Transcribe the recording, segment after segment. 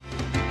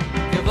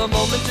a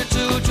moment or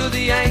two to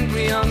the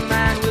angry young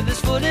man with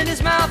his foot in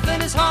his mouth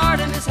and his heart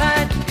in his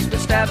hand. He's been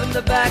stabbed in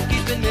the back,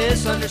 he's been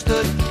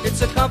misunderstood.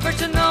 It's a comfort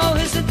to know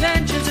his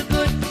intentions are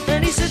good.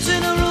 And he sits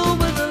in a room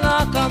with a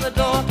lock on the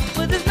door,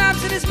 with his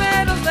maps and his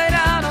medals laid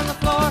out on the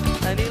floor.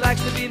 And he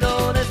likes to be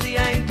known as the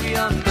angry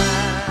young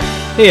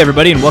man. Hey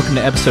everybody, and welcome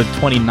to episode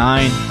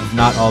 29 of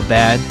Not All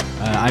Bad.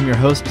 I'm your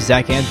host,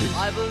 Zach Andrews.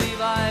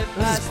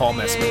 This is Paul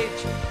Messman.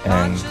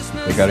 And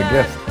we got a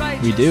guest.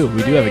 We do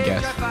have a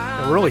guest.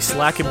 We're really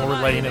slacking when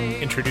we're letting him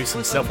introduce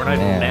himself. We're not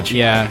even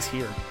mentioning that he's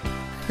here.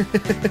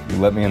 You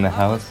let me in the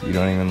house. You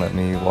don't even let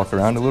me walk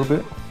around a little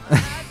bit.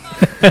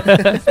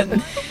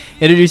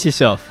 Introduce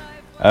yourself.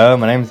 My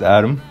name's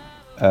Adam.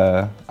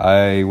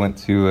 I went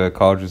to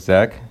college with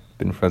Zach.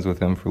 Been friends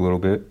with him for a little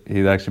bit.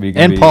 He's actually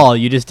and Paul.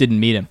 You just didn't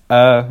meet him.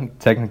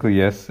 Technically,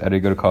 yes. I did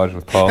go to college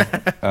with Paul.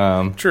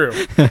 True.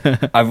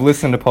 I've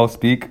listened to Paul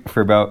speak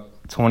for about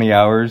 20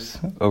 hours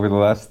over the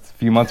last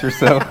few months or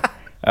so.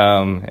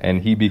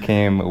 And he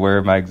became aware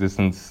of my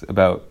existence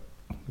about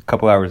a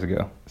couple hours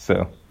ago.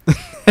 So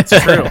it's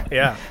true.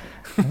 Yeah.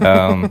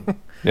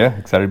 Yeah,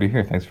 excited to be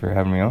here. Thanks for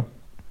having me on.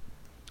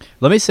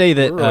 Let me say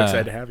that we're really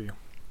excited to have you.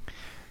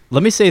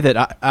 Let me say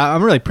that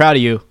I'm really proud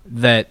of you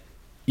that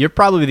you're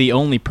probably the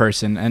only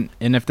person, and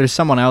if there's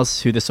someone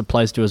else who this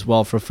applies to as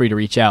well, feel free to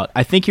reach out.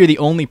 I think you're the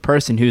only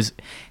person who's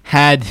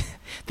had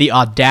the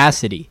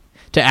audacity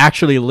to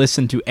actually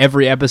listen to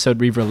every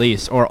episode we've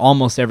released, or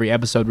almost every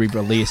episode we've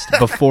released,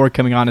 before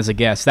coming on as a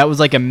guest. That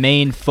was like a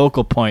main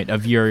focal point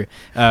of your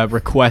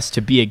request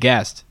to be a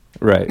guest.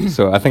 Right.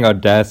 So I think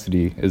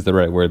audacity is the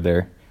right word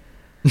there.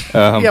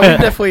 Yeah, we've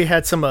definitely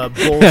had some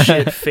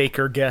bullshit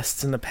faker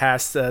guests in the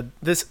past.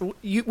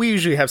 We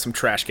usually have some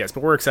trash guests,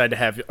 but we're excited to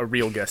have a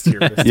real guest here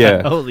this time.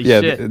 Yeah. Holy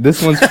shit.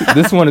 This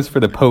one is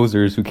for the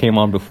posers who came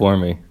on before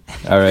me.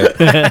 All right.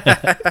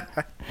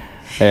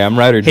 Hey, I'm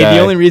ride or die. Hey, the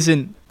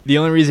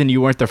only reason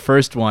you weren't the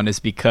first one is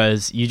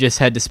because you just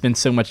had to spend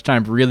so much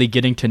time really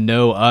getting to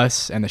know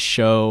us and the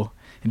show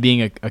and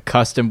being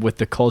accustomed with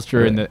the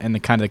culture and the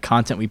kind of the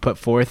content we put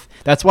forth.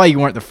 That's why you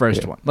weren't the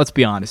first one. Let's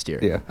be honest here.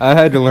 Yeah, I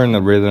had to learn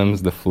the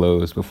rhythms, the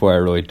flows before I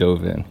really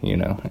dove in, you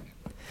know.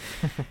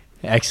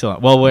 Excellent.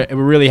 Well, we're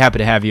really happy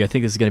to have you. I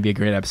think this is going to be a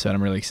great episode.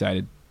 I'm really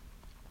excited.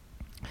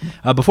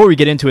 Before we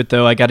get into it,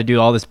 though, I got to do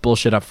all this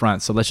bullshit up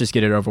front, so let's just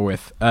get it over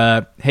with.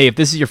 Hey, if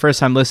this is your first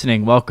time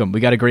listening, welcome. We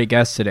got a great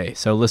guest today,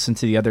 so listen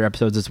to the other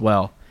episodes as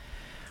well.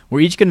 We're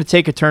each going to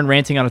take a turn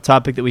ranting on a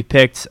topic that we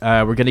picked.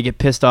 We're going to get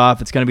pissed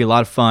off. It's going to be a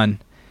lot of fun.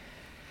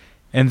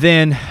 And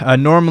then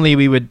normally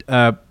we would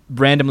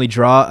randomly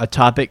draw a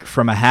topic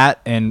from a hat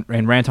and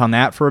rant on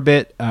that for a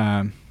bit.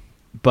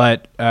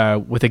 But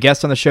with a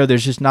guest on the show,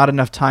 there's just not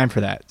enough time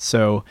for that.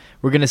 So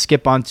we're going to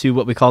skip on to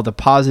what we call the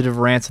positive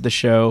rants of the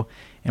show.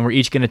 And we're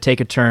each going to take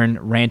a turn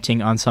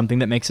ranting on something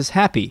that makes us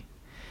happy.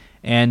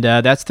 And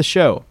that's the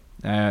show.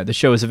 The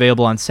show is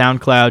available on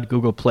SoundCloud,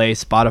 Google Play,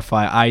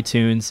 Spotify,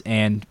 iTunes,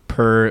 and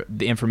per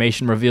the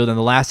information revealed in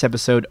the last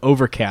episode,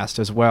 Overcast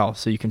as well.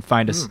 So you can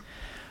find us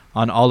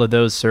on all of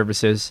those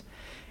services.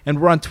 And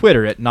we're on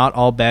Twitter at Not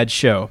All Bad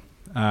Show.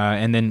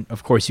 And then,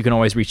 of course, you can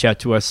always reach out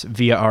to us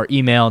via our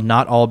email,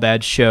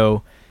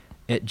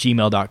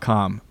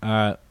 notallbadshow@gmail.com.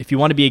 If you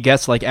want to be a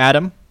guest like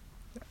Adam,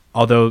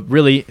 although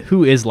really,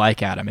 who is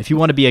like Adam? If you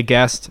want to be a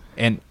guest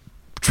and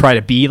try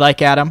to be like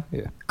Adam,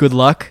 good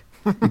luck.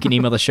 You can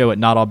email the show at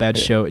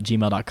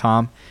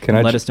notallbadshow@gmail.com.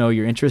 Let us know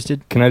you're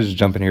interested. Can I just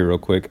jump in here real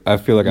quick? I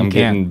feel like I'm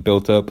getting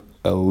built up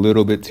a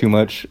little bit too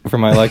much for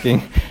my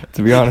liking,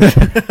 to be honest.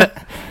 All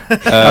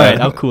right,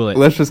 I'll cool it.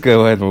 Let's just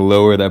go ahead and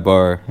lower that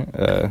bar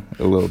a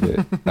little bit,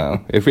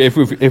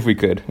 if we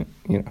could,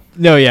 you know.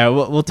 No, yeah,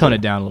 we'll tone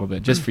it down a little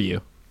bit just for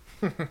you.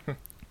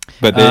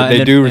 But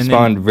they do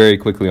respond very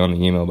quickly on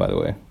the email, by the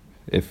way.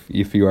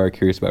 If you are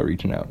curious about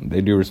reaching out,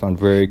 they do respond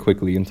very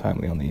quickly and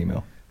timely on the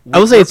email. I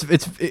will say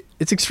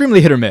it's extremely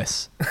hit or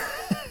miss.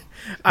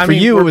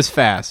 It was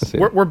fast.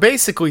 We're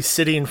basically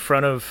sitting in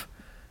front of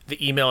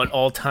the email at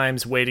all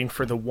times, waiting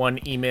for the one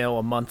email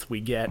a month we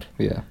get.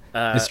 Yeah,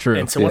 it's true.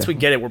 And so once we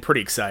get it, we're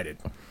pretty excited.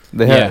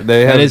 They have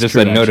just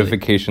a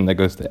notification that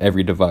goes to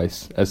every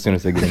device as soon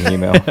as they get an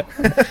email.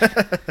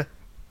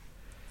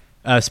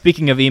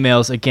 Speaking of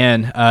emails,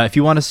 again, if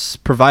you want to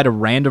provide a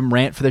random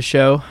rant for the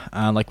show,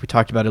 like we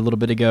talked about a little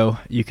bit ago,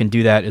 you can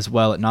do that as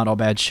well at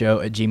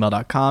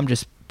notallbadshow@gmail.com.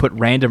 Just put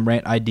random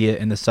rant idea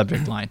in the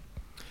subject line.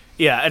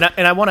 Yeah,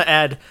 and I want to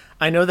add,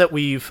 I know that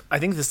I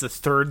think this is the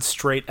third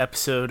straight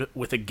episode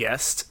with a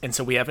guest, and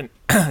so we haven't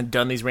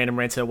done these random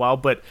rants in a while,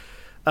 but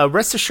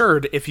rest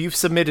assured, if you've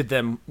submitted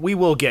them, we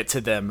will get to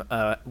them.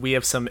 We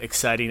have some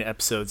exciting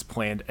episodes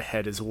planned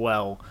ahead as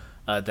well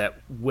that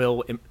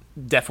will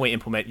definitely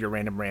implement your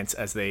random rants,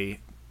 as they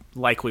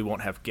likely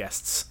won't have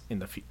guests in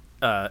the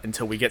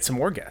until we get some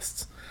more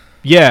guests.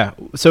 Yeah,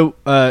 so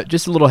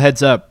just a little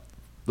heads up.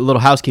 A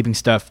little housekeeping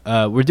stuff.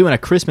 We're doing a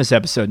Christmas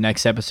episode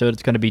next episode.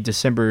 It's going to be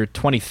December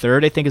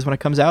 23rd, I think, is when it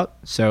comes out.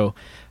 So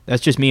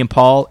that's just me and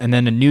Paul. And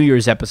then a New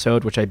Year's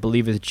episode, which I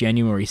believe is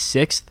January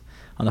 6th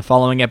on the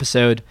following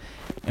episode.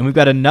 And we've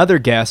got another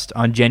guest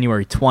on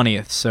January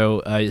 20th.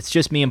 So it's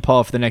just me and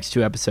Paul for the next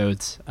 2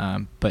 episodes.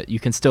 But you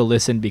can still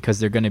listen because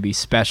they're going to be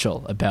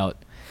special about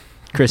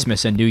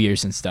Christmas and New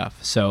Year's and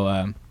stuff.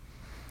 So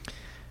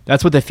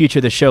that's what the future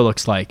of the show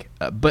looks like.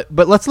 But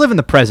let's live in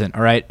the present,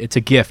 all right? It's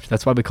a gift.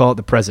 That's why we call it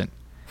the present.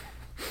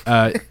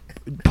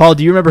 Paul,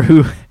 do you remember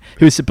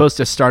who's supposed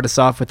to start us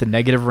off with the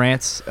negative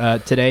rants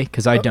today?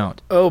 Because I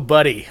don't. Oh,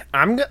 buddy.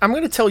 I'm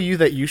going to tell you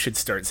that you should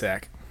start,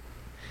 Zach.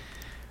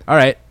 All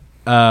right.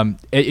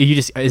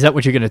 Is that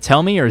what you're going to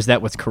tell me, or is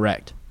that what's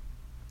correct?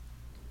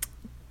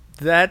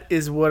 That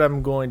is what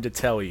I'm going to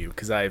tell you,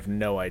 because I have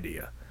no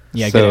idea.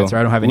 Yeah, good answer.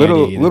 I don't have any idea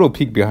either. Little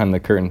peek behind the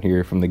curtain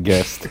here from the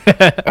guest.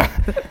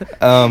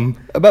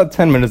 About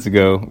 10 minutes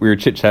ago, we were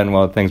chit-chatting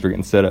while things were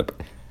getting set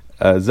up.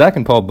 Zach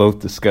and Paul both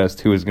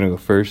discussed who was going to go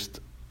first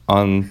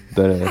on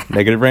the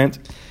negative rant,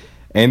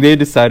 and they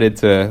decided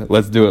to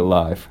let's do it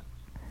live.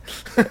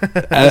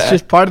 That's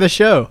just part of the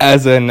show.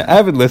 As an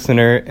avid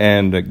listener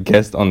and a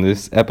guest on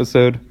this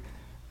episode,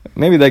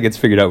 maybe that gets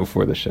figured out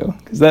before the show,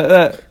 because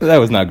that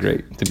was not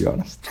great, to be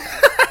honest.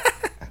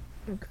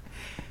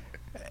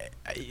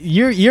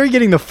 You're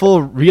getting the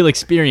full real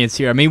experience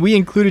here. I mean, we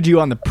included you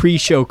on the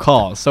pre-show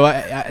call, so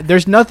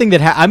there's nothing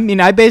that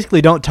I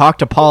basically don't talk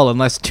to Paul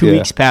unless 2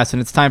 weeks pass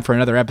and it's time for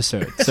another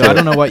episode. So I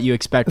don't know what you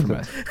expect from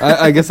us.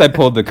 I guess I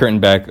pulled the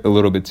curtain back a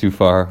little bit too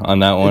far on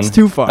that one. It's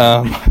too far.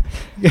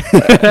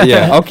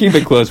 Yeah, I'll keep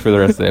it closed for the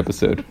rest of the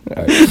episode.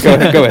 All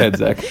right, go ahead,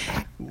 Zach.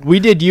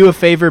 We did you a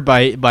favor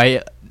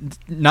by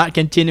not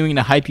continuing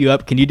to hype you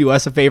up. Can you do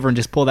us a favor and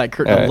just pull that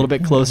curtain a little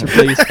bit closer,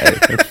 please?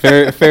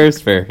 Fair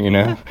is fair, you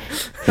know.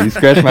 If you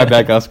scratch my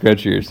back, I'll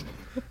scratch yours.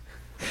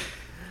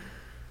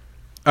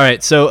 All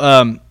right,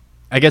 so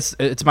I guess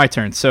it's my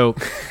turn. So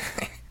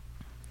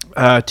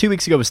 2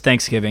 weeks ago was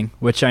Thanksgiving,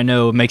 which I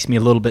know makes me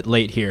a little bit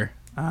late here,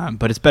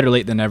 but it's better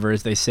late than ever,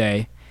 as they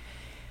say.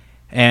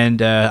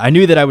 And I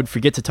knew that I would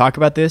forget to talk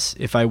about this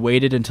if I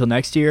waited until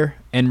next year.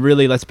 And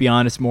really, let's be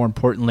honest, more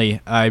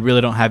importantly, I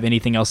really don't have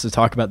anything else to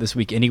talk about this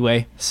week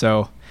anyway.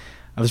 So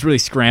I was really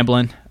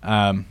scrambling.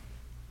 But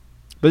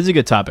it's a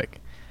good topic.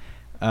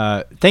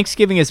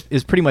 Thanksgiving is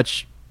pretty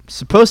much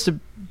supposed to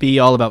be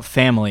all about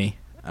family.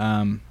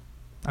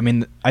 I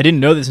mean, I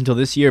didn't know this until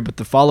this year, but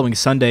the following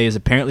Sunday is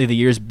apparently the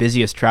year's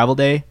busiest travel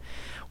day,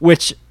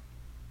 which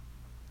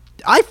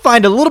I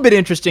find a little bit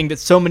interesting that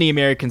so many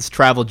Americans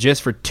travel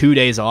just for 2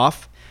 days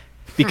off,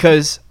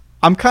 because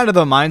I'm kind of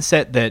the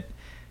mindset that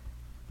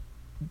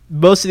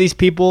most of these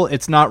people,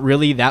 it's not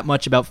really that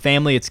much about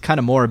family. It's kind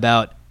of more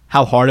about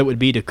how hard it would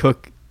be to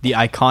cook the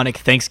iconic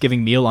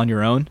Thanksgiving meal on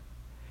your own.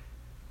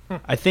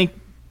 I think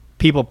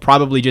people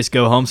probably just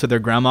go home so their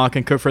grandma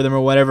can cook for them or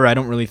whatever. I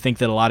don't really think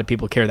that a lot of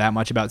people care that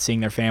much about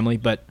seeing their family,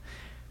 but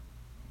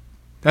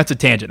that's a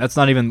tangent. That's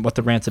not even what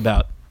the rant's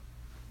about.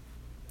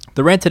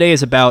 The rant today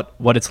is about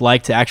what it's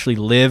like to actually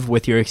live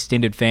with your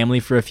extended family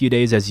for a few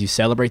days as you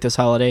celebrate this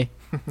holiday.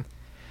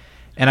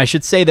 And I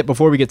should say that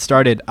before we get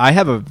started, I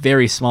have a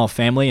very small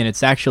family, and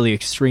it's actually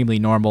extremely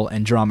normal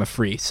and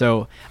drama-free.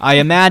 So I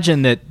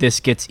imagine that this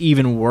gets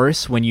even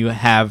worse when you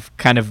have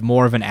kind of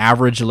more of an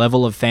average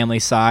level of family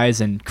size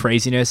and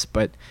craziness.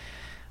 But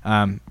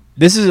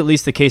this is at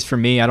least the case for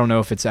me. I don't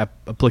know if it's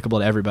applicable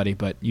to everybody,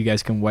 but you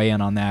guys can weigh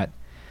in on that.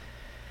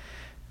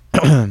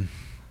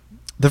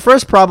 The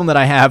first problem that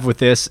I have with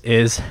this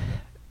is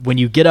when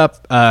you get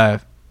up,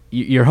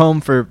 you're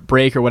home for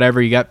break or whatever,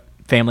 you got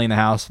family in the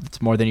house,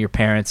 it's more than your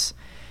parents.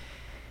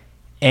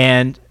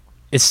 And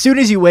as soon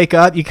as you wake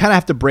up, you kind of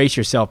have to brace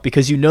yourself,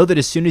 because you know that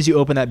as soon as you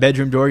open that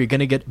bedroom door, you're going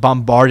to get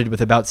bombarded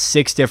with about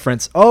 6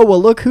 different, oh,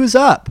 well, look who's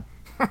up.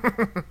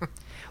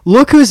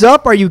 Look who's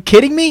up. Are you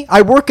kidding me?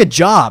 I work a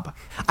job.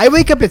 I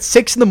wake up at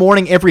 6 in the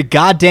morning every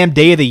goddamn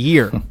day of the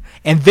year,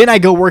 and then I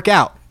go work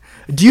out.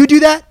 Do you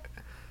do that?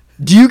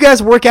 Do you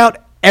guys work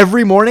out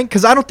every morning?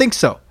 Because I don't think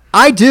so.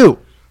 I do.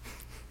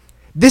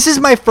 This is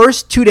my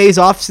first 2 days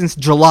off since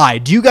July.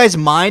 Do you guys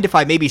mind if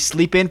I maybe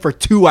sleep in for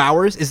 2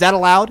 hours? Is that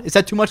allowed? Is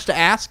that too much to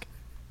ask?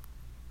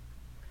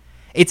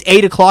 It's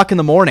 8 o'clock in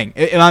the morning.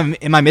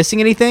 Am I missing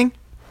anything?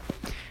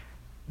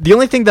 The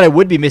only thing that I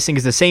would be missing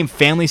is the same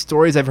family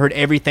stories I've heard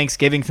every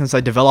Thanksgiving since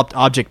I developed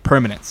object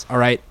permanence, all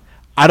right?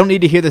 I don't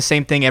need to hear the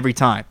same thing every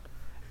time.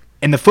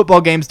 And the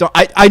football games don't...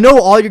 I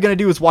know all you're going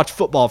to do is watch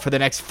football for the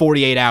next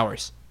 48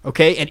 hours,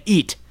 okay? And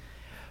eat.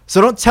 So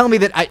don't tell me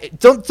that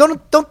don't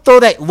throw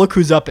that look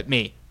who's up at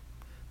me.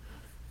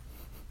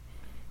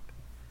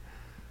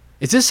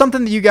 Is this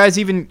something that you guys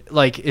even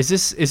like? Is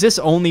this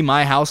only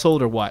my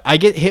household or what? I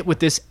get hit with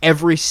this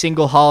every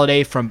single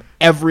holiday from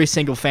every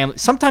single family.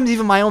 Sometimes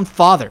even my own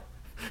father.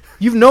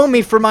 You've known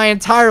me for my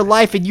entire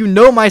life, and you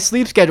know my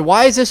sleep schedule.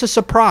 Why is this a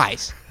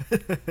surprise?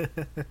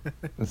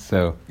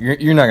 So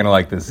you're not gonna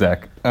like this,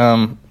 Zach.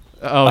 No.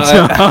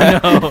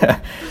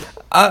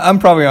 I'm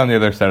probably on the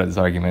other side of this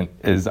argument.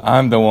 Is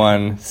I'm the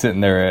one sitting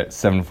there at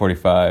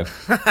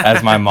 7:45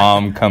 as my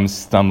mom comes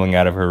stumbling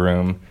out of her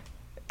room,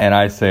 and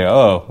I say,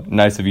 "Oh,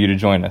 nice of you to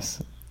join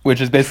us," which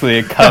is basically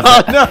a cousin.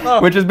 Oh,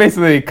 no. Which is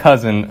basically a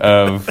cousin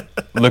of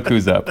 "Look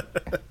Who's Up."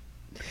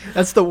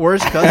 That's the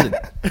worst cousin.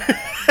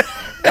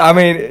 I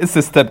mean, it's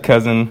a step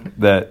cousin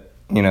that,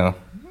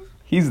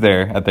 he's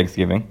there at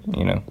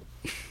Thanksgiving,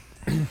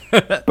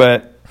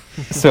 But,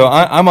 so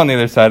I'm on the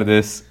other side of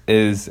this,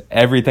 is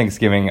every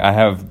Thanksgiving I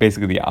have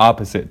basically the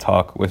opposite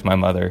talk with my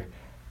mother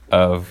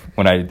of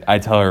when I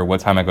tell her what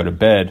time I go to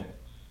bed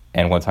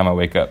and what time I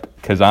wake up.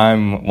 Because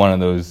I'm one of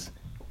those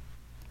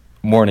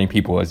morning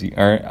people, or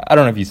I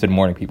don't know if you said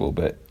morning people,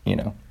 but,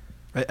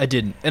 I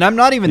didn't, and I'm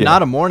not even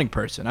not a morning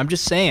person. I'm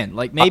just saying,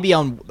 like maybe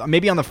on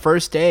the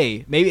first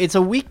day, maybe it's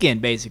a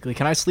weekend. Basically,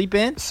 can I sleep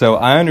in? So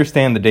I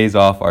understand the days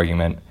off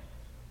argument,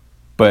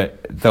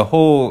 but the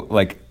whole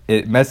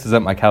it messes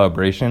up my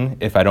calibration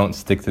if I don't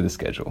stick to the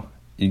schedule.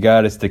 You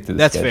got to stick to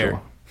the schedule. That's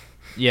fair.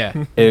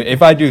 Yeah.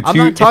 If I do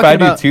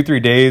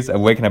 2-3 days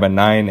of waking up at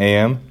 9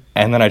 a.m.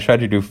 and then I try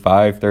to do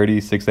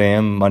 5:30, 6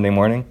 a.m. Monday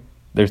morning,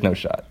 there's no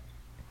shot.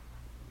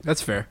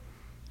 That's fair.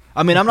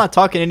 I mean, I'm not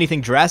talking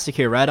anything drastic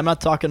here, right? I'm not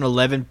talking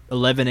 11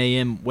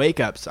 a.m.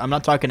 wake-ups. I'm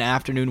not talking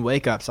afternoon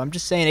wake-ups. I'm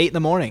just saying 8 in the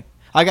morning.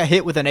 I got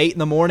hit with an 8 in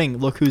the morning.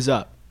 Look who's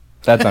up.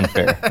 That's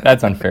unfair.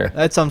 That's unfair.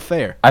 That's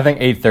unfair. I think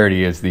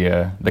 8:30 is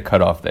the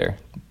cutoff there.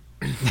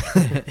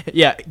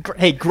 Yeah.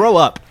 Hey, grow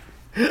up.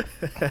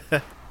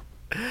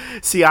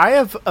 See, I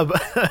have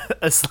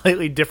a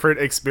slightly different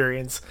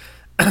experience,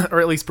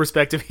 or at least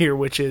perspective here,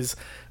 which is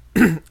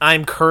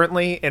I'm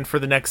currently, and for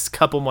the next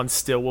couple months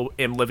still,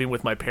 am living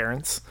with my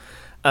parents.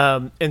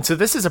 And so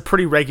this is a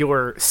pretty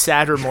regular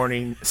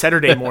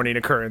Saturday morning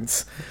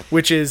occurrence,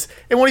 which is,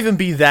 it won't even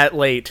be that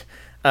late.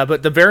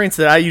 But the variance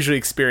that I usually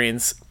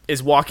experience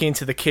is walking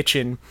into the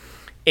kitchen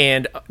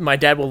and my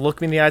dad will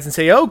look me in the eyes and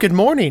say, "Oh, good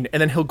morning."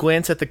 And then he'll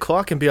glance at the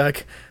clock and be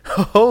like,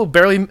 "Oh,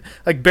 barely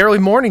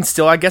morning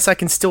still. I guess I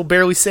can still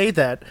barely say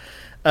that."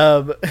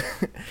 And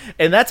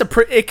that's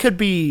it could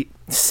be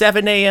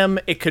 7 a.m.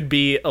 It could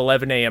be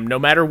 11 a.m. No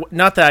matter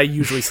not that I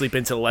usually sleep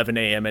until 11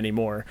 a.m.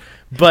 anymore,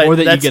 but or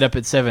that you get up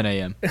at 7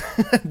 a.m.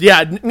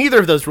 Yeah, neither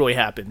of those really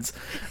happens.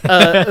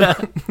 But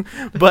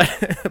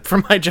for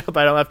my job,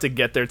 I don't have to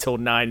get there till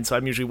 9, so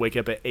I'm usually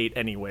waking up at 8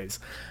 anyways.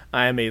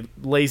 I am a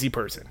lazy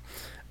person.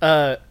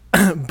 But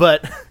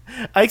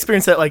I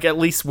experience that at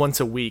least once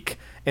a week,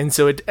 and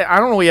so I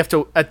don't really have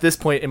to, at this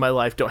point in my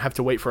life, don't have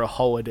to wait for a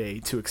holiday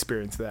to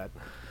experience that.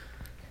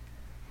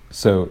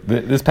 So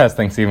this past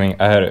Thanksgiving,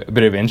 I had a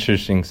bit of an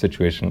interesting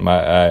situation.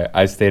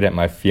 I stayed at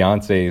my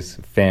fiance's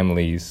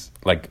family's,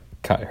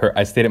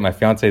 I stayed at my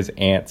fiance's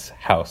aunt's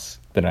house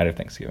the night of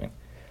Thanksgiving.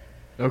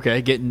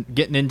 Okay, getting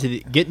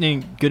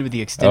in good with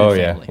the extended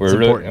family. Oh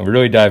yeah, we're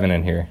really diving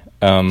in here.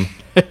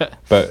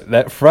 But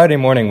that Friday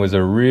morning was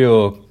a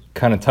real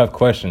kind of tough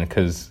question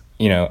because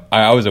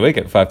I was awake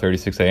at 5:30,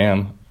 6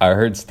 a.m. I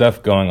heard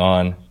stuff going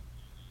on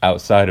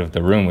outside of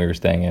the room we were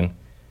staying in.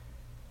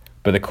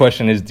 But the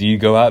question is, do you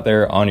go out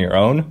there on your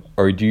own,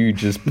 or do you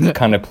just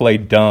kind of play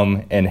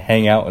dumb and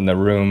hang out in the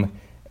room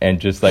and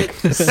just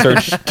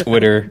search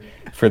Twitter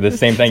for the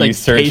same thing you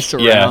search?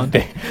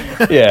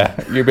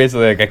 Yeah, you're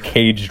basically like a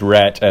caged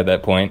rat at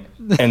that point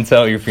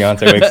until your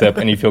fiance wakes up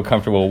and you feel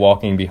comfortable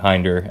walking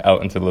behind her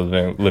out into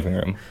the living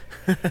room.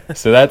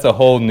 So that's a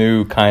whole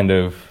new kind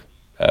of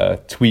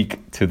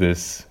tweak to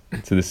this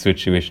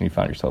situation you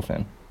found yourself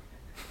in.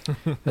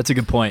 That's a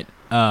good point.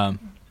 I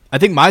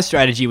think my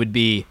strategy would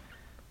be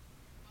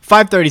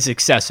 5:30 is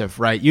excessive,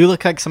 right? You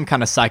look like some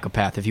kind of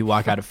psychopath if you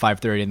walk out at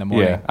 5:30 in the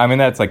morning. Yeah, I mean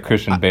that's like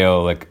Christian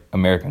Bale,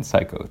 American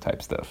Psycho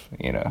type stuff,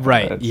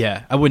 Right?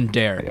 Yeah, I wouldn't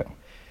dare. Yeah.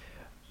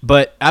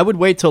 But I would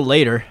wait till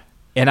later,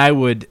 and I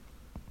would,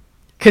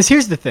 because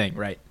here's the thing,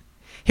 right?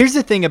 Here's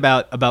the thing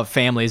about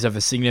families of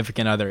a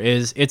significant other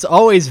is it's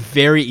always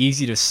very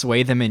easy to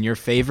sway them in your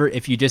favor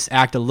if you just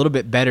act a little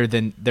bit better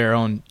than their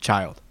own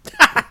child.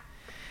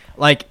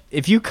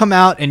 If you come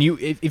out and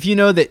if you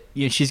know that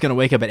she's gonna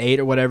wake up at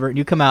 8 or whatever, and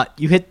you come out,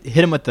 you hit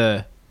him with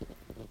the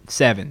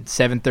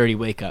 7:30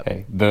 wake up.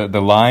 Okay.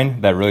 The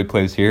line that really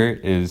plays here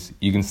is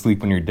you can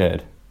sleep when you're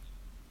dead.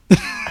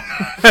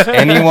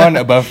 Anyone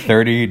above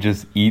 30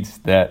 just eats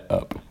that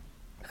up.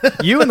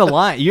 You and the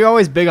line, you're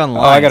always big on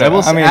lines.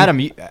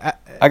 Adam,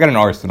 I got an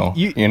arsenal.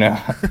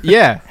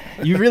 Yeah,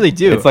 you really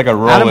do. It's like a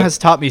roll. Adam has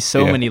taught me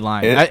so many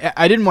lines.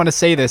 I didn't want to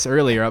say this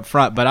earlier up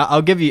front, but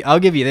I'll give you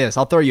this.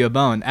 I'll throw you a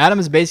bone. Adam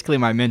is basically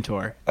my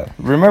mentor.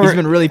 Remember, he's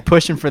been really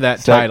pushing for that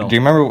title. Do you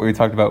remember what we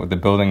talked about with the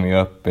building me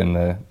up and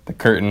the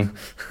curtain?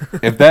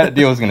 If that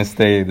deal is going to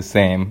stay the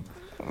same,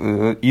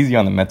 easy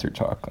on the mentor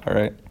talk. All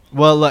right.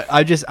 Well, look,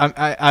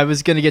 I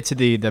was gonna get to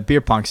the beer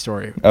pong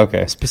story.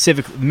 Okay.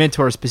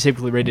 Mentor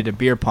specifically rated a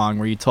beer pong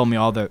where you told me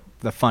all the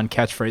fun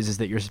catchphrases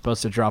that you're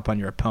supposed to drop on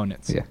your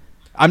opponents. Yeah.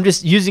 I'm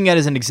just using it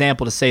as an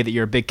example to say that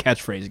you're a big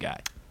catchphrase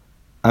guy.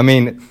 I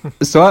mean,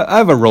 so I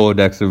have a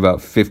Rolodex of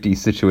about 50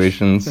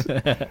 situations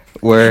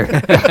where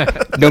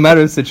no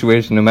matter the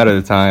situation, no matter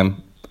the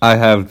time, I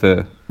have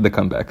the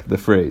comeback, the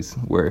phrase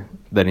where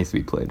that needs to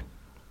be played.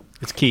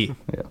 It's key.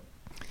 Yeah.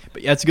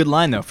 But yeah, it's a good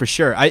line though, for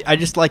sure. I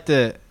just like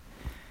the.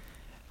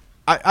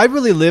 I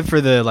really live for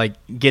the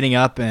getting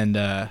up and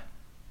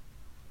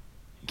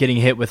getting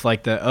hit with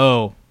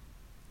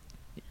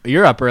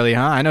you're up early,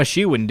 huh? I know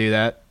she wouldn't do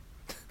that.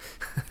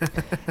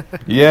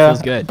 Yeah,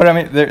 Feels good. but I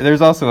mean,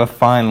 there's also a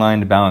fine line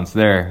to balance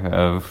there.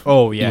 Of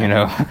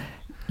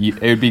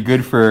it would be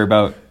good for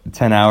about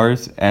 10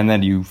 hours, and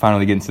then you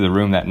finally get into the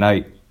room that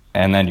night,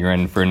 and then you're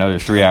in for another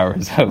 3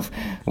 hours of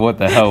what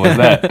the hell was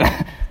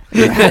that?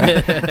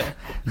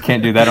 You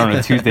can't do that on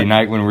a Tuesday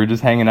night when we're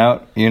just hanging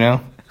out,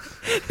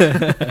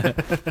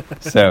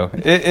 So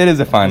it is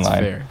a fine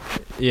line. Fair.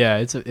 Yeah,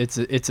 it's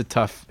a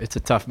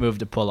tough move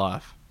to pull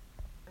off.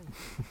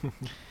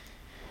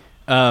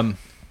 I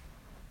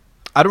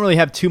don't really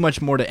have too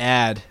much more to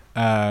add.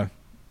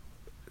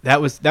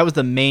 That was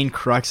the main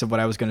crux of what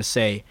I was going to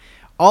say.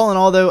 All in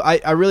all, though,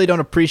 I really don't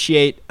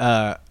appreciate.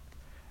 I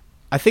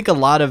think a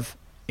lot of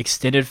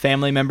extended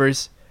family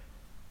members,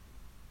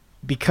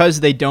 because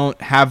they don't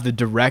have the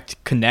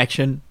direct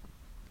connection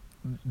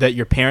that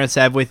your parents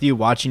have with you,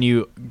 watching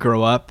you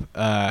grow up,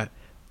 kind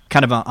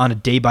of on a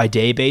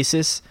day-by-day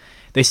basis,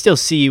 they still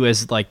see you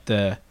as like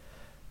the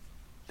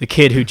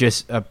kid who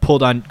just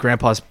pulled on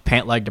grandpa's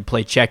pant leg to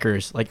play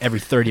checkers like every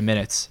 30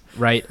 minutes,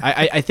 right?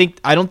 I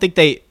don't think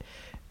they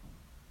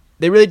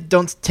really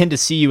don't tend to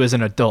see you as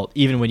an adult,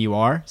 even when you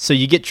are. So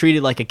you get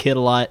treated like a kid a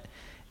lot,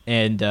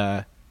 and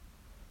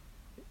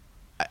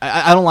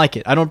I don't like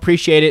it. I don't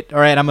appreciate it. All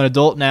right, I'm an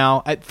adult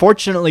now.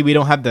 Fortunately, we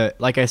don't have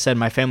like I said,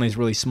 my family is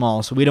really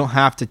small, so we don't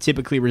have to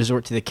typically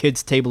resort to the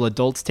kids' table,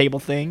 adults' table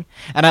thing.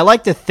 And I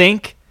like to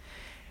think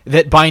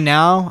that by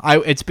now,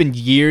 it's been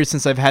years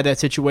since I've had that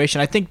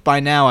situation. I think by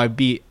now I'd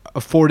be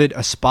afforded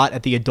a spot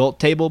at the adult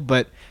table,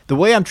 but the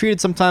way I'm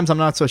treated sometimes, I'm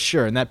not so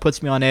sure, and that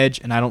puts me on edge,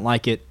 and I don't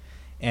like it.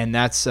 And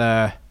that's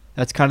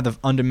kind of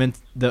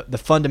the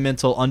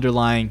fundamental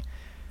underlying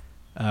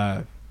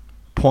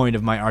point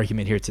of my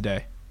argument here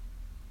today.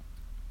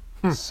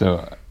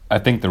 So I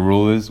think the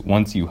rule is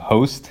once you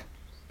host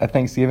a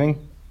Thanksgiving,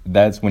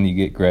 that's when you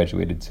get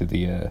graduated to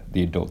the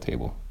adult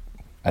table.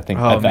 I think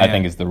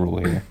is the rule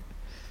here.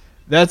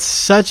 That's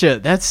such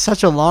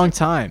a long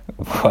time.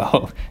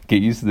 Well,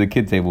 get used to the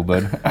kid table,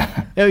 bud.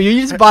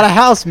 You just bought a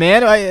house,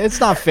 man. It's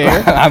not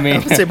fair. I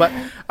mean,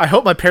 I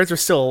hope my parents are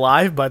still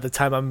alive by the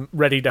time I'm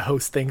ready to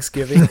host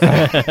Thanksgiving.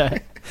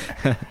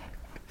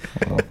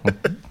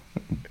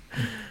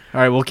 All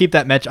right, we'll keep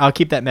that I'll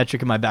keep that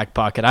metric in my back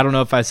pocket. I don't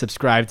know if I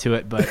subscribe to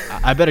it, but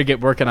I better get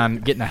working on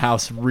getting a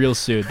house real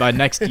soon by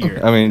next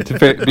year. I mean, to be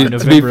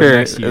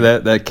fair,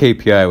 that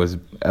KPI was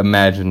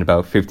imagined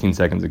about 15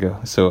 seconds ago.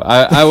 So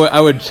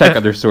I would check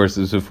other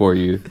sources before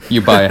you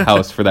buy a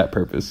house for that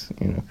purpose.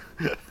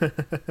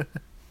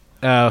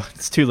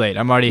 It's too late.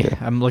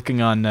 I'm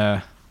looking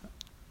on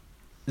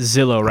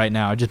Zillow right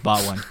now. I just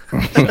bought one.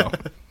 So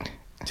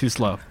too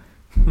slow.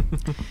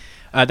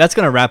 That's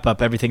going to wrap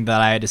up everything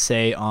that I had to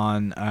say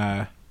on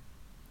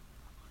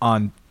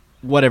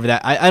whatever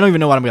that. I don't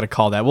even know what I'm going to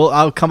call that. Well,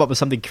 I'll come up with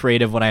something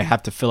creative when I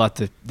have to fill out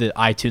the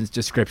iTunes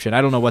description.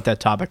 I don't know what that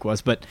topic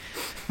was, but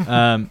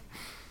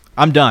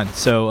I'm done.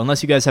 So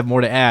unless you guys have more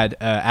to add,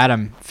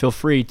 Adam, feel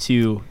free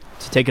to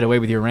take it away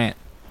with your rant.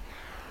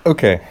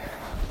 Okay.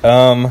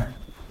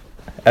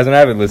 As an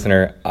avid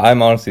listener,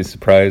 I'm honestly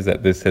surprised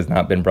that this has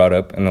not been brought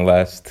up in the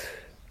last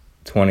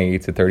 20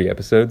 to 30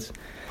 episodes.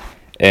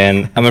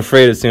 And I'm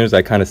afraid as soon as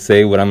I kind of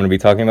say what I'm going to be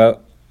talking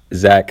about,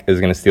 Zach is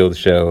going to steal the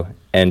show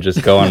and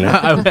just go on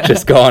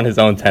his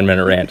own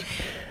 10-minute rant.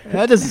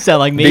 That doesn't sound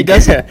like me,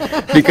 does it?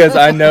 Because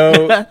I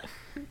know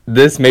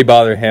this may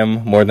bother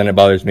him more than it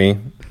bothers me.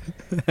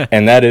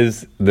 And that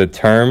is the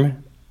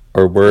term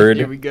or word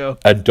Here we go.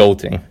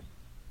 Adulting.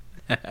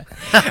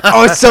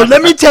 So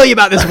let me tell you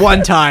about this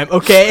one time,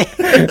 okay?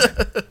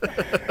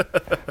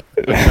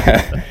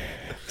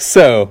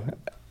 So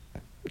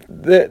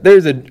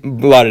there's a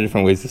lot of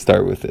different ways to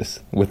start with this,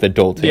 with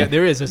adulting. Yeah,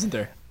 there is, isn't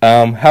there?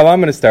 How I'm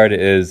going to start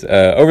it is,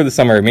 over the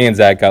summer, me and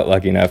Zach got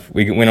lucky enough.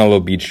 We went on a little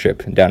beach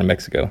trip down in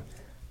Mexico.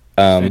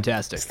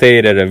 Fantastic.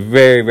 Stayed at a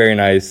very, very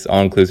nice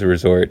all-inclusive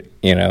resort,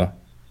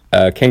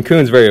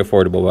 Cancun's very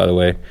affordable, by the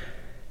way.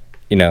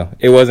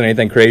 It wasn't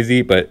anything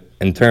crazy, but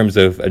in terms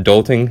of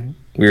adulting,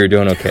 we were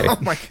doing okay. Oh,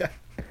 my God.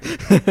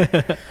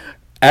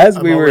 As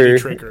we were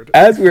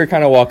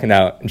kind of walking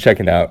out and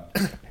checking out,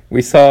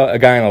 we saw a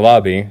guy in the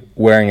lobby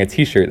wearing a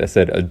T-shirt that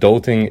said,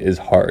 "Adulting is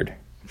hard."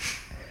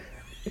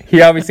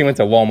 He obviously went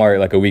to Walmart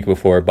like a week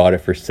before, bought it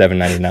for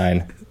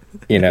 $7.99,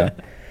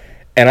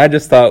 And I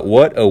just thought,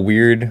 what a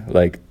weird,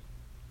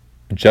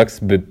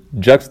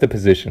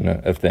 juxtaposition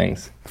of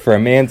things. For a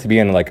man to be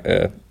in,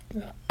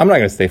 I'm not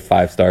going to say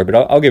 5-star, but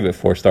I'll give it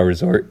 4-star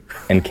resort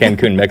in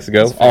Cancun,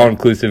 Mexico.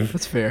 All-inclusive.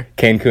 That's fair.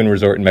 Cancun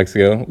resort in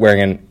Mexico,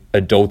 wearing an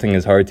 "Adulting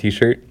is hard"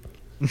 T-shirt.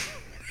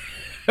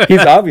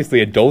 He's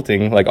obviously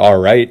adulting, all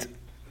right.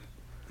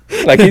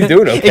 He's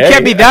doing okay. It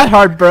can't be that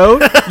hard, bro.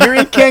 You're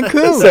in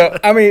Cancun. So,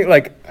 I mean,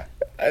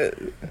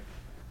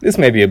 this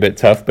may be a bit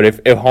tough, but if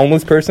a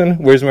homeless person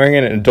was wearing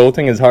an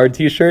 "Adulting is hard"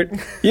 T-shirt,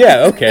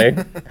 yeah, okay.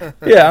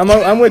 Yeah,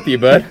 I'm with you,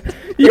 bud.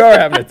 You are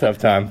having a tough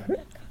time.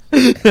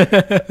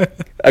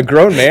 A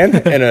grown man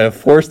in a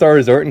 4-star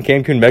resort in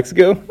Cancun,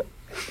 Mexico,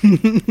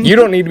 you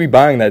don't need to be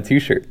buying that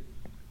T-shirt,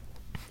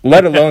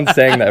 let alone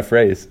saying that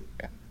phrase.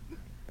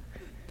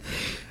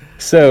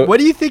 So What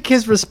do you think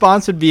his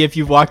response would be if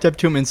you walked up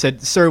to him and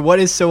said, "Sir, what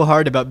is so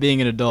hard about being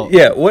an adult?"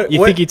 yeah, what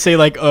You think he'd say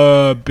like,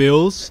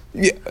 bills?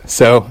 Yeah.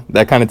 So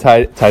that kind of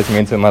ties me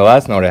into my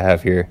last note I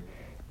have here,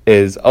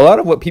 is a lot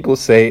of what people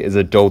say is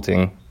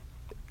adulting,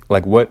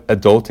 like what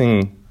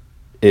adulting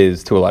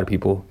is to a lot of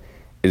people,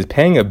 is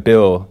paying a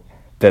bill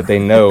that they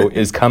know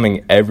is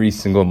coming every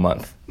single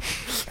month,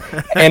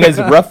 and is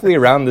roughly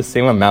around the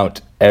same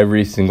amount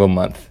every single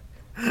month.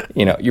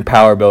 You know, your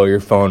power bill,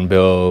 your phone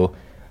bill,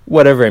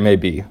 whatever it may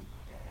be.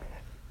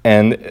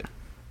 And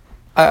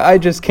I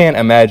just can't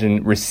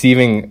imagine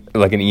receiving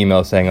like an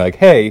email saying like,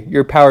 hey,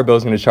 your power bill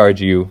is going to charge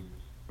you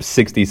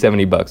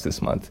 $60-$70 this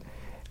month.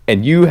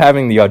 And you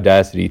having the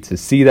audacity to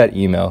see that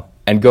email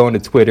and go into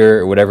Twitter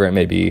or whatever it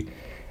may be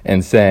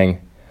and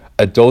saying,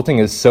 adulting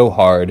is so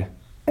hard,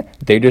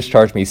 they just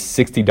charged me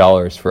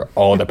 $60 for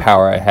all the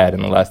power I had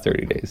in the last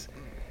 30 days.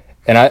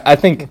 And I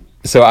think,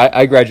 so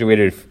I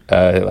graduated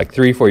like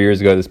 3-4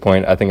 years ago at this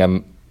point. I think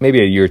I'm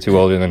maybe a year or two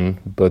older than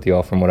both of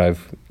y'all from what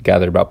I've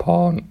gathered about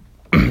Paul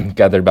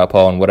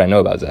and what I know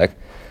about Zach.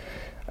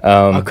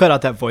 I'll cut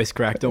out that voice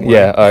crack. Don't worry.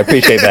 Yeah, I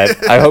appreciate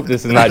that. I hope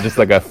this is not just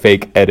like a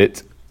fake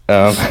edit,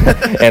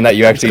 and that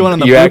you actually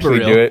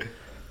do it.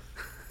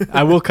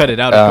 I will cut it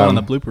out. It's going on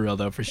the blooper reel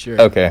though, for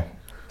sure. Okay.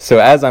 So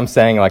as I'm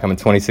saying, like I'm a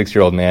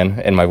 26-year-old man,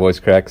 and my voice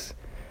cracks.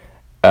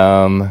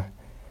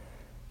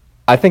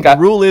 I think the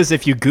rule is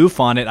if you goof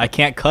on it, I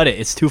can't cut it.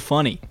 It's too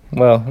funny.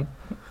 Well,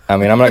 I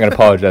mean, I'm not going to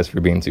apologize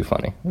for being too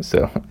funny.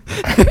 So,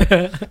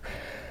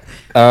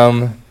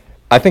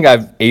 I think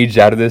I've aged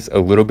out of this a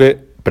little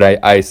bit,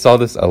 but I saw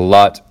this a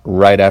lot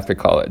right after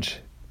college.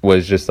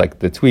 Was just like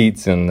the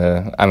tweets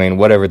and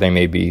whatever they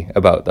may be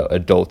about the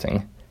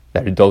adulting.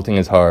 That adulting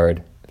is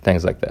hard,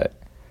 things like that.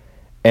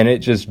 And it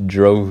just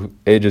drove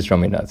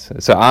me nuts.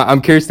 So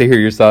I'm curious to hear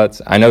your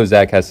thoughts. I know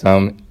Zach has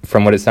some.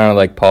 From what it sounded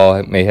like,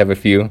 Paul may have a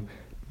few.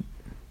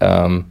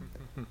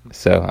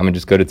 So I'm gonna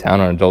just go to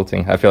town on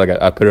adulting. I feel like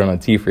I put it on a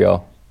tee for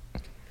y'all.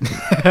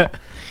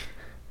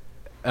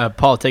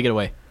 Paul, take it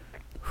away.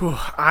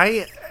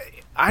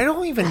 I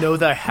don't even know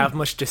that I have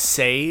much to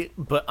say,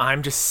 but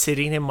I'm just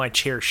sitting in my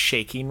chair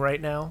shaking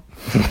right now.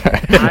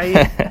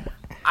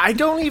 I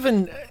don't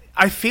even.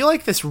 I feel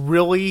like this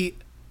really.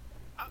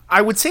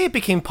 I would say it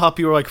became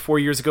popular like 4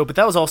 years ago, but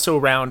that was also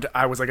around.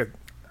 I was like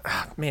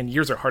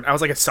years are hard. I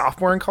was like a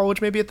sophomore in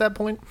college, maybe at that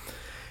point.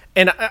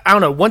 And I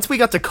don't know, once we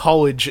got to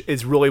college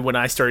is really when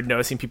I started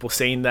noticing people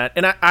saying that.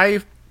 And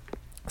I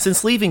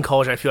since leaving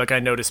college, I feel like I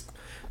noticed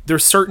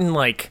there's certain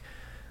like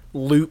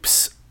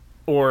loops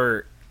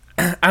or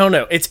I don't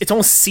know, it's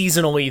almost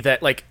seasonally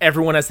that like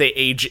everyone as they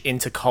age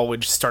into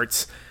college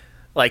starts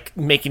like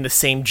making the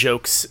same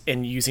jokes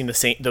and using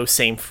those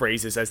same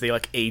phrases as they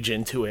like age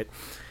into it.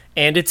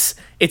 And it's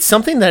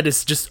something that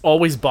has just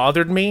always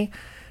bothered me.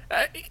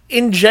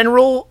 In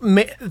general,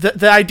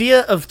 the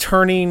idea of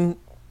turning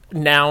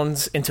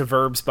nouns into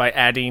verbs by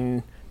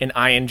adding an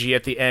ing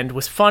at the end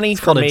was funny. It's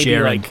for maybe a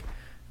gerund. Like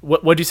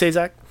what'd you say,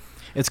 Zach?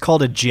 It's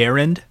called a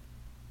gerund.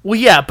 Well,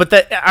 yeah, but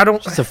that I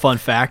don't. It's a fun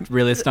fact,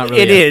 really. It's not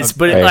really. It is,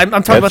 but I'm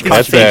talking about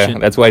these.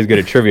 That's why he's good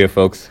at trivia,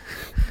 folks.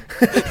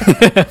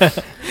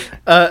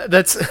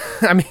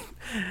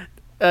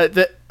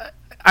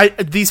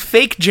 These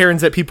fake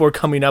gerunds that people are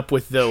coming up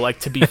with though, like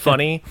to be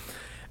funny,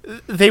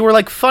 they were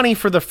like funny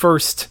for the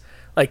first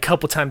like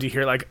couple times you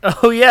hear like,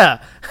 oh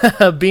yeah,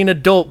 being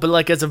adult, but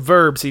like as a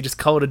verb, so you just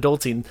call it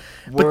adulting.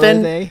 But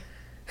then they?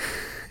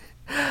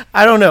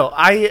 I don't know.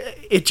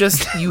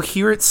 You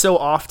hear it so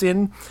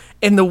often,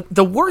 and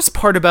the worst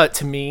part about it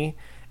to me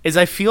is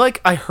I feel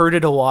like I heard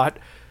it a lot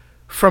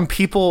from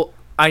people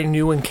I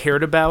knew and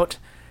cared about,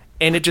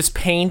 and it just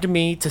pained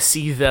me to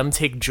see them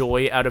take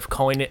joy out of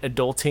calling it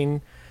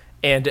adulting,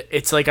 and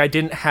it's like I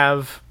didn't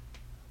have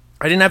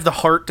the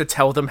heart to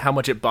tell them how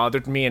much it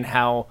bothered me and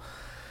how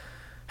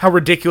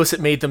ridiculous it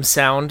made them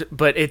sound.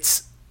 But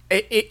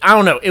I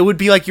don't know. It would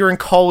be like you're in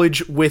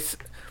college with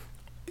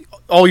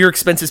all your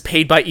expenses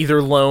paid by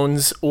either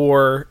loans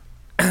or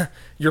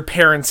your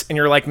parents, and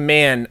you're like,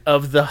 man,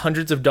 of the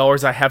hundreds of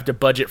dollars I have to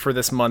budget for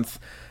this month,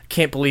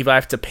 can't believe I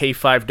have to pay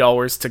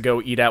 $5 to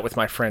go eat out with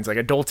my friends. Like,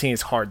 adulting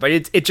is hard.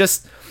 Like, it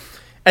just,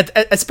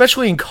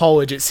 especially in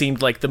college, it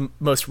seemed like the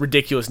most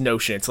ridiculous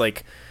notion. It's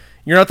like,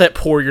 you're not that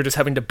poor, you're just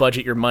having to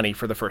budget your money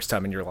for the first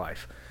time in your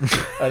life.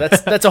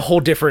 That's a whole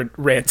different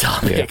rant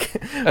topic.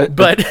 Yeah.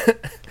 But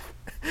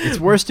it's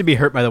worse to be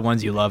hurt by the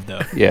ones you love,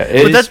 though. Yeah,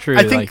 it's true.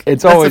 I think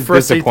it's always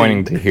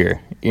disappointing to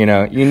hear. You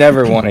know, you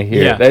never want to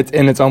hear that,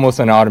 and it's almost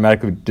an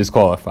automatic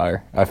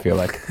disqualifier, I feel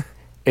like.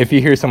 If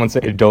you hear someone say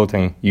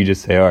adulting, you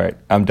just say, all right,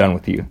 I'm done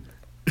with you.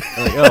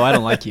 Like, oh, I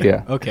don't like you.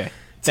 Yeah. Okay,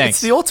 thanks.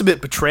 It's the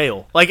ultimate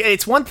betrayal. Like,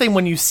 it's one thing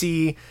when you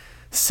see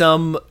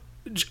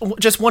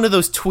just one of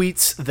those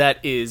tweets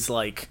that is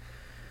like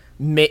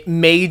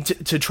made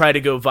to try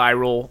to go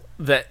viral,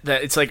 that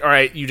it's like, all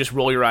right, you just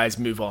roll your eyes,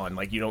 move on,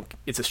 like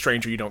it's a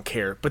stranger, you don't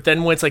care. But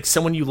then when it's like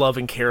someone you love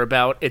and care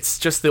about, it's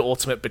just the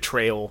ultimate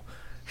betrayal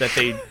that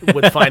they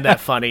would find that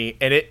funny,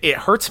 and it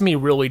hurts me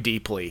really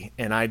deeply.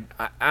 And I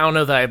don't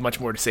know that I have much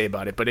more to say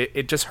about it, but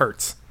it just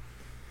hurts.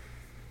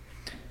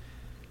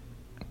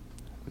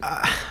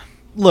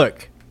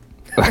 Look,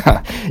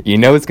 You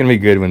know it's gonna be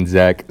good when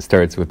Zach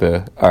starts with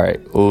a all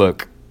right,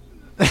 look.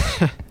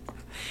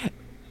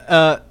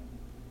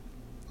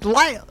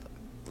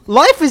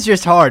 life is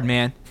just hard,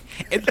 man.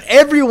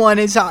 Everyone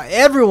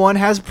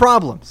has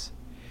problems.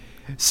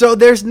 So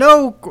there's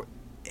no.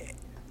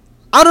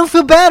 I don't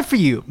feel bad for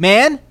you,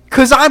 man,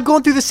 because I'm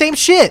going through the same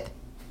shit.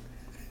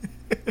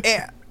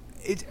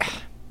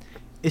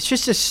 It's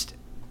just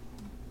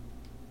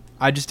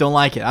I just don't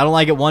like it. I don't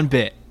like it one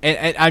bit.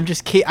 And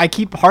I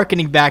keep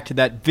hearkening back to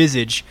that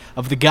visage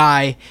of the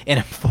guy in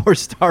a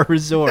 4-star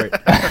resort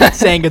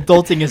saying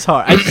adulting is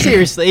hard.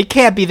 Seriously, it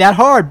can't be that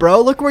hard,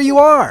 bro. Look where you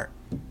are.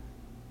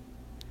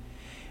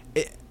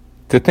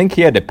 To think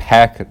he had to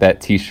pack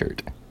that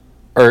T-shirt,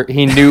 or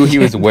he knew he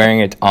was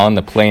wearing it on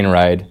the plane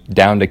ride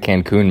down to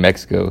Cancun,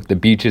 Mexico, the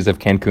beaches of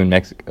Cancun,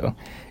 Mexico.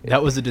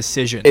 That was a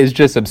decision. It's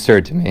just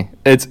absurd to me.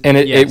 It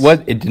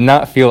did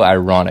not feel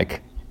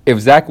ironic.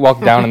 If Zach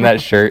walked down in that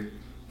shirt,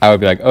 I would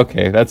be like,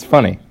 okay, that's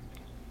funny.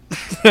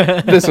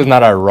 This was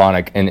not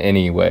ironic in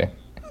any way.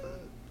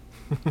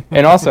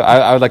 And also,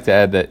 I would like to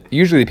add that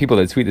usually the people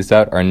that tweet this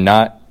out are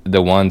not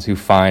the ones who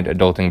find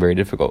adulting very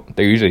difficult.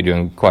 They're usually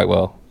doing quite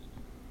well.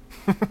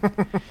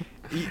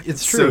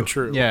 It's true. So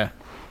true. Yeah.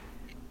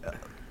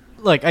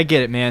 Look, I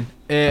get it, man.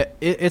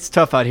 It's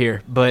tough out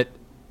here, but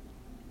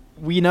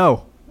we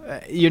know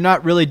you're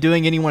not really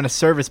doing anyone a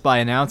service by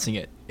announcing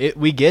it.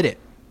 We get it.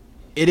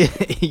 It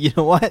is. You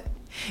know what?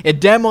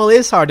 It damn well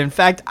is hard. In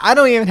fact, I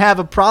don't even have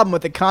a problem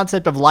with the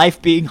concept of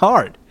life being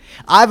hard.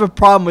 I have a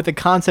problem with the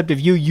concept of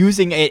you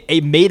using a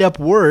made-up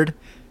word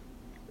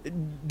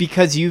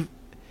because you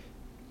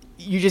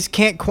just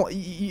can't.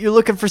 You're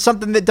looking for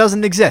something that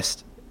doesn't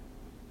exist.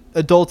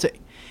 Adulting.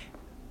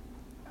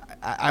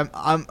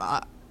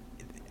 I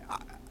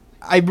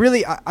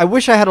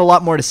wish I had a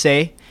lot more to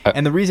say,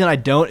 and the reason I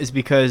don't is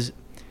because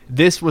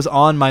this was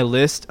on my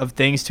list of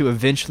things to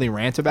eventually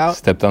rant about.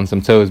 Stepped on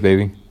some toes,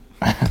 baby.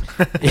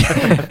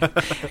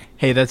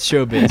 Hey, that's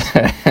showbiz.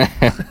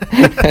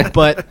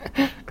 But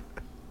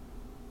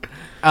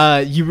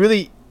you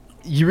really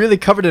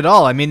covered it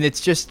all. I mean,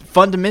 it's just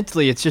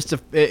fundamentally,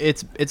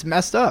 it's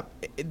messed up.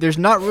 There's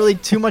not really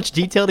too much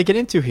detail to get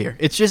into here.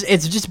 It's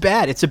just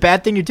bad. It's a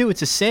bad thing to do.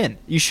 It's a sin.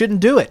 You shouldn't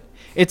do it.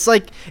 It's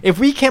like if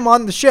we came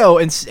on the show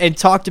and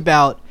talked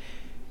about,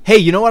 hey,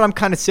 you know what I'm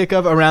kind of sick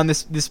of around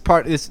this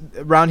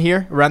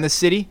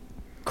city?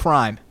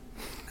 Crime.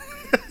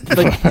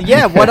 Like,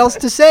 yeah, what else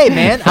to say,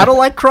 man? I don't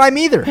like crime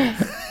either.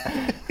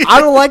 I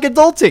don't like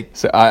adulting.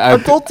 So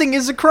adulting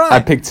is a crime. I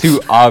picked too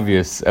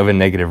obvious of a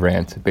negative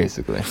rant,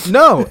 basically.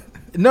 No,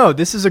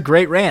 this is a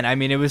great rant. I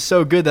mean, it was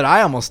so good that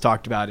I almost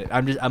talked about it.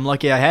 I'm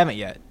lucky I haven't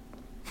yet.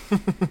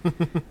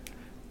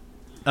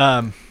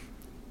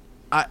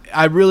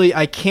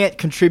 I can't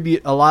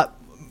contribute a lot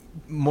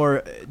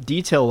more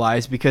detail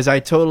wise because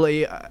I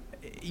totally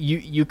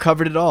you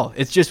covered it all.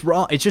 It's just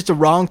wrong. It's just a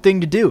wrong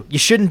thing to do. You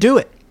shouldn't do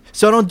it.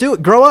 So don't do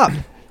it. Grow up.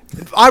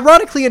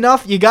 Ironically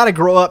enough, you got to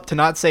grow up to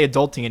not say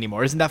adulting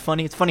anymore. Isn't that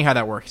funny? It's funny how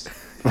that works.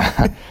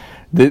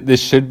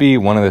 This should be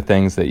one of the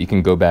things that you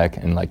can go back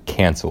and like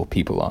cancel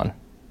people on.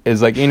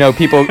 Is like, you know,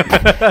 people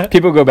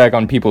go back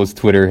on people's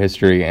Twitter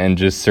history and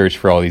just search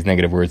for all these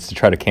negative words to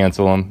try to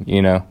cancel them,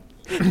 you know.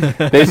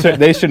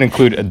 They should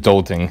include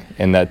adulting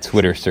in that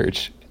Twitter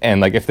search. And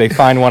like if they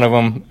find one of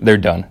them, they're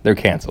done. They're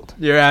canceled.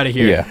 You're out of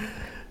here. Yeah.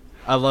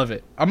 I love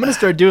it. I'm going to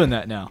start doing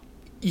that now.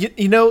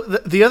 You know,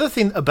 the other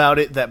thing about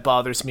it that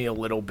bothers me a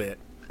little bit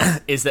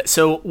is that,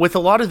 so with a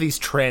lot of these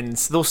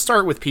trends, they'll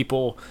start with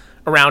people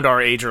around our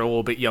age or a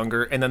little bit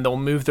younger, and then they'll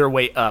move their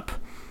way up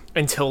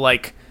until,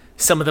 like,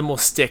 some of them will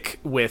stick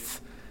with,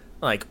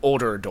 like,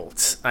 older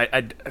adults.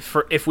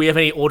 If we have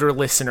any older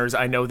listeners,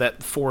 I know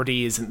that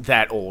 40 isn't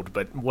that old,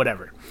 but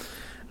whatever.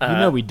 You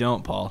know we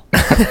don't, Paul.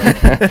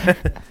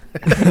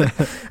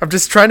 I'm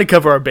just trying to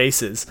cover our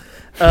bases.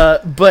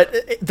 But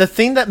the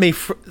thing that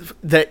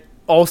that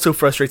also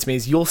frustrates me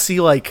is you'll see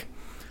like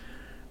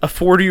a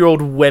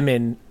 40-year-old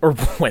woman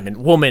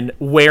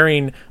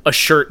wearing a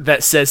shirt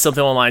that says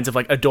something along the lines of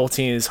like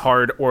adulting is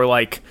hard, or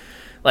like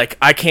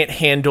I can't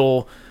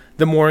handle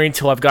the morning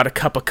until I've got a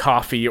cup of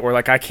coffee, or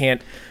like I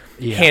can't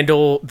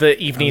handle the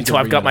evening until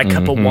I've got my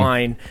cup of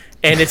wine.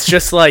 And it's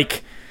just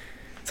like,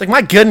 it's like,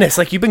 my goodness,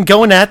 like you've been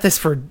going at this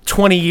for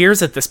 20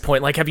 years at this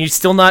point. Like, have you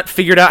still not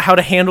figured out how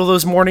to handle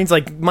those mornings?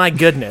 Like, my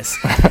goodness.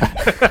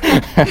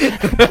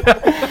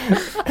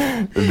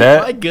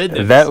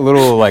 That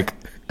little like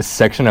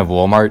section of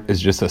Walmart is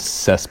just a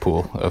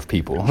cesspool of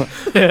people.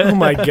 Oh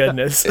my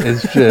goodness.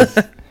 It's just,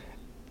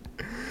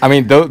 I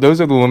mean, those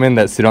are the women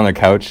that sit on the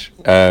couch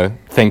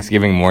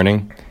Thanksgiving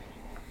morning,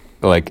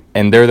 like,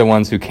 and they're the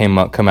ones who come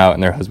out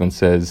and their husband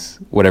says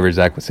whatever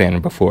Zach was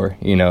saying before,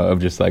 you know, of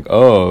just like,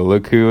 oh,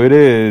 look who it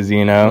is,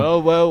 you know.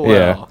 Well.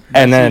 Yeah.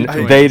 And then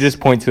they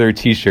just point to their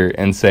T-shirt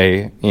and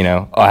say, you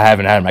know, oh, I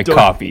haven't had my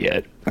coffee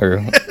yet, or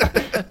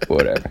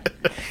whatever.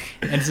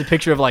 And it's a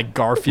picture of like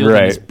Garfield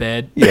in his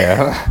bed.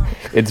 Yeah,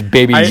 it's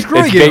baby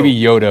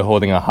Yoda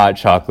holding a hot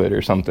chocolate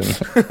or something.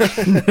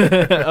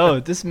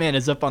 Oh, this man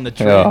is up on the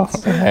trends.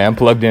 Oh, hey, I'm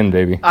plugged in,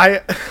 baby.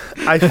 I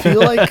I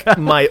feel like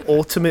my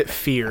ultimate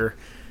fear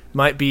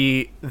might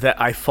be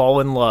that I fall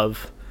in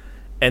love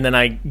and then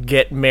I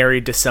get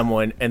married to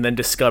someone and then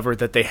discover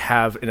that they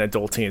have an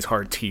Adulting is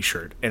Hard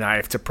t-shirt and I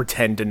have to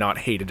pretend to not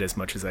hate it as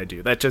much as I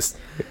do. That just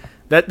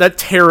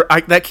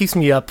that keeps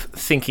me up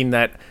thinking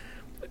that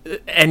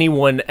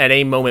anyone at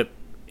a moment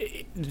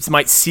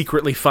might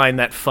secretly find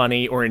that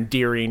funny or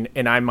endearing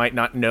and I might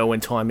not know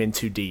until I'm in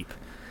too deep.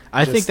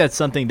 I think that's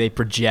something they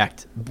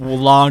project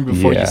long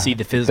before you see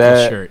the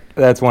physical shirt.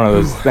 That's one of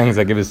those things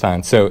that give us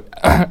time. So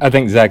I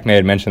think Zach may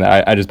have mentioned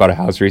that I just bought a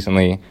house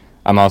recently.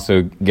 I'm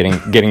also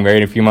getting married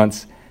in a few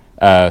months.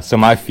 So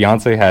my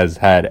fiance has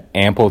had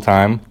ample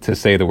time to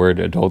say the word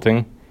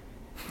adulting.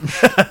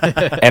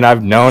 And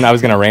I've known I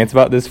was going to rant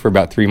about this for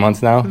about 3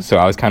 months now. So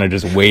I was kind of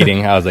just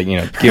waiting. I was like,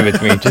 give it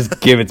to me. Just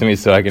give it to me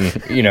so I can,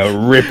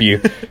 rip you.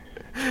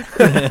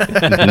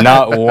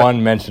 Not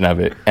one mention of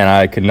it. And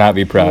I could not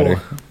be prouder.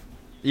 Ooh.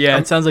 Yeah,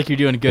 it sounds like you're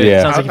doing good. Yeah.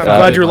 It sounds like I'm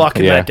glad you're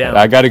locking that down.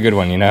 I got a good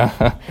one,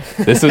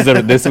 This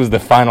was the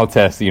final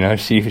test, She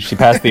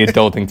passed the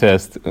adulting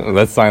test.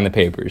 Let's sign the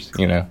papers,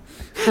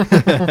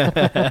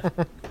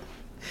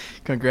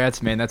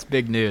 Congrats, man. That's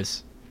big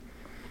news.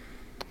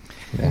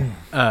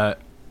 Yeah.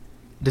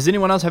 Does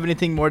anyone else have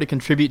anything more to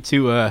contribute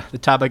to the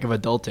topic of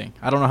adulting?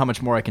 I don't know how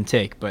much more I can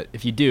take, but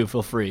if you do,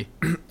 feel free.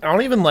 I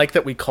don't even like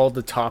that we called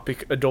the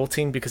topic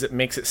adulting because it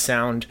makes it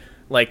sound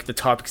like the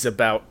topic is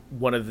about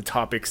one of the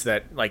topics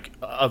that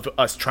of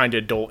us trying to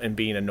adult and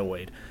being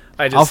annoyed.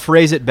 I'll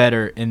phrase it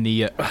better in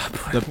the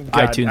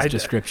iTunes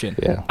description.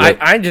 Yeah.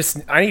 I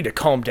need to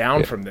calm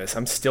down from this.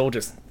 I'm still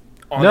just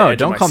on the edge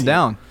don't of my calm seat.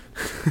 down.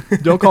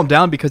 Don't calm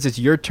down because it's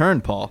your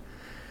turn, Paul.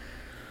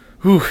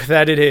 Whew,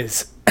 that it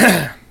is.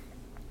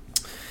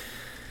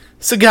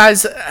 So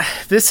guys,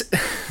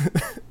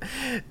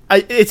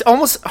 it's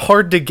almost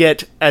hard to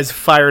get as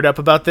fired up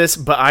about this,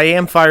 but I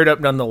am fired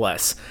up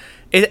nonetheless.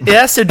 It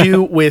has to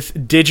do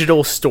with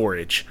digital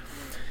storage.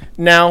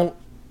 Now,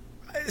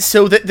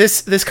 so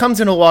this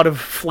comes in a lot of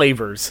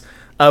flavors.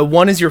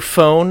 One is your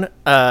phone,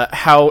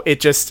 how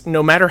it just,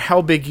 no matter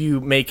how big you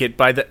make it,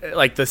 by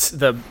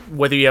the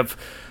whether you have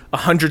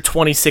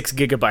 126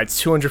 gigabytes,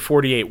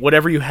 248,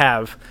 whatever you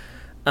have,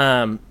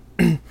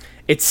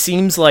 it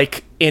seems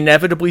like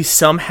inevitably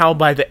somehow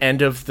by the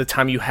end of the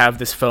time you have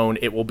this phone,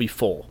 it will be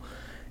full.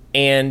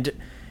 And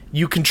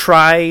you can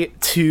try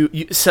to,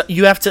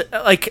 you have to,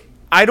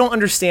 I don't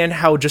understand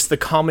how just the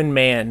common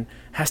man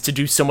has to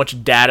do so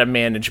much data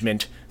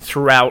management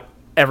throughout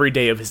every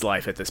day of his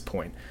life at this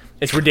point.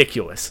 It's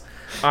ridiculous.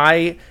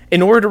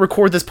 In order to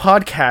record this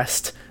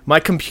podcast, my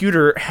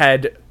computer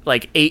had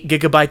 8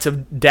 gigabytes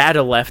of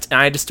data left, and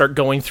I had to start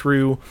going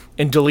through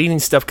and deleting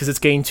stuff because it's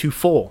getting too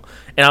full.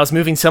 And I was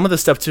moving some of the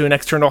stuff to an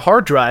external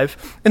hard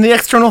drive, and the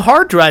external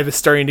hard drive is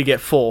starting to get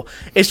full.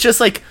 It's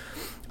just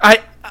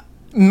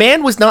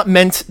man was not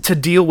meant to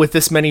deal with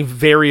this many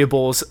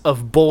variables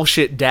of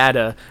bullshit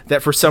data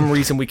that for some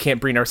reason we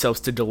can't bring ourselves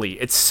to delete.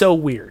 It's so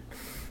weird.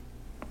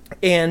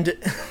 And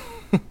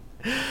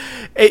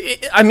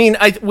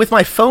with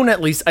my phone at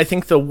least, I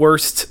think the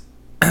worst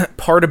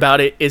part about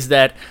it is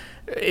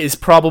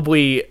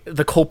probably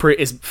the culprit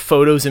is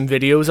photos and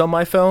videos on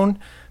my phone,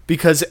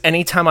 because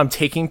anytime I'm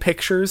taking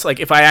pictures,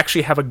 if I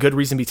actually have a good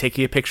reason to be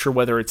taking a picture,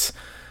 whether it's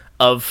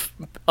of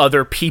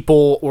other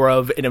people or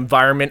of an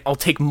environment, I'll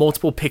take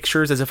multiple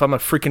pictures as if I'm a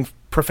freaking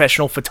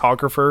professional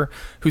photographer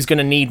who's going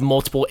to need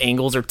multiple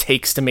angles or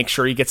takes to make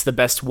sure he gets the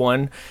best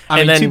one.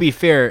 To be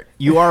fair,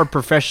 you are a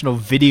professional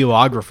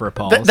videographer,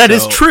 Paul. That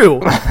is true,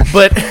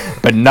 but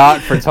but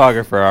not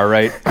photographer, all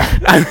right?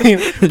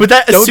 But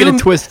that don't get it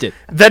twisted.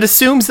 That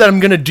assumes that I'm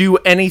going to do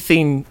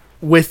anything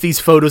with these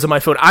photos on my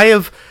phone.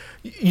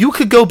 You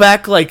could go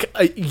back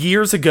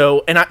years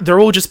ago, and there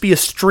will just be a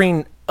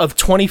string of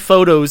 20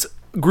 photos,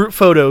 group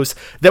photos,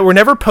 that were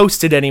never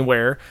posted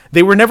anywhere.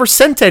 They were never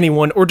sent to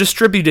anyone or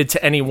distributed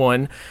to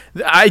anyone.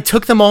 I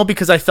took them all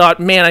because I thought,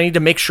 man, I need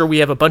to make sure we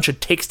have a bunch of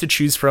takes to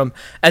choose from,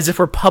 as if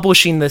we're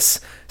publishing this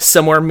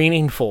somewhere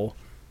meaningful.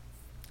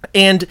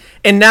 And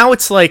now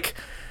it's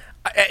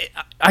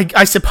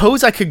I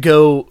suppose I could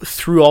go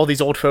through all these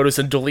old photos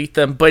and delete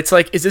them, but it's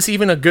is this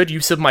even a good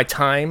use of my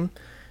time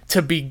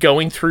to be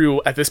going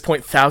through, at this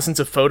point, thousands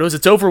of photos?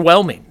 It's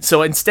overwhelming.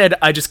 So instead,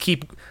 I just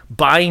keep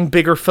buying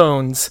bigger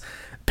phones,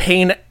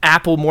 paying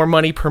Apple more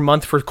money per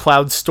month for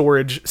cloud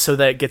storage so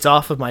that it gets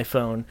off of my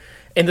phone,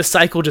 and the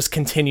cycle just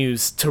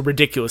continues to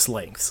ridiculous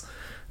lengths.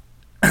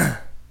 I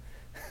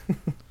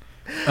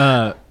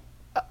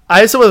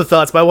have some other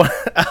thoughts, but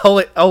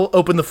I'll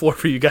open the floor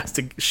for you guys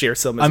to share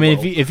some as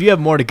well. If you have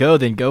more to go,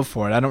 then go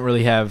for it. I don't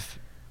really have...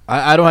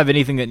 I don't have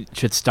anything that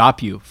should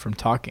stop you from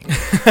talking.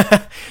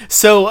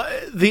 So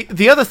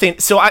the other thing...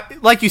 So,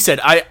 like you said,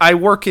 I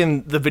work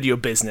in the video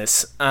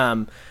business,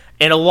 and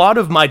a lot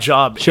of my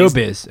job...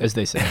 Showbiz, as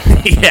they say.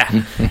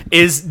 Yeah,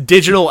 is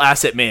digital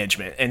asset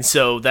management. And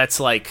so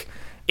that's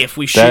if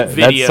we shoot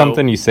video... That's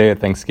something you say at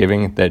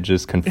Thanksgiving that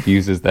just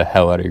confuses the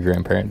hell out of your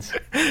grandparents.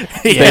 Yeah.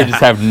 They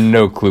just have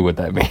no clue what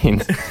that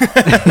means.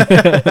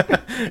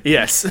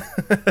 Yes.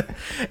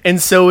 And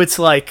so it's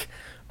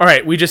all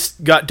right, we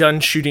just got done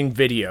shooting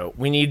video.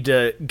 We need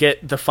to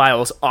get the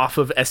files off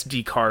of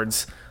SD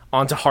cards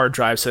onto hard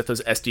drives so that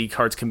those SD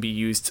cards can be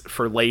used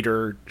for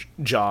later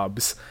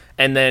jobs.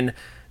 And then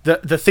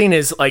the thing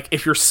is, like,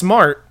 if you're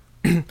smart,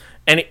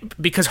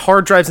 because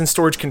hard drives and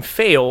storage can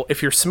fail,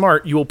 if you're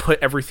smart, you will put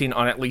everything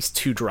on at least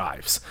 2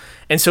 drives.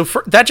 And so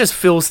that just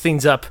fills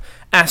things up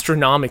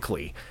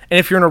astronomically. And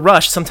if you're in a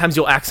rush, sometimes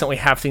you'll accidentally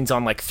have things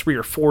on like 3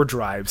 or 4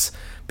 drives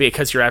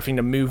because you're having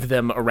to move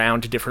them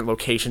around to different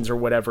locations or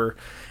whatever.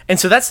 And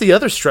so that's the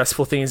other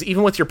stressful thing, is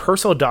even with your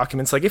personal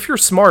documents, like if you're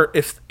smart,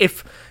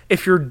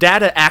 if your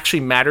data actually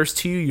matters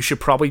to you, you should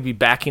probably be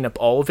backing up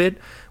all of it,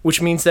 which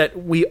means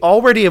that we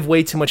already have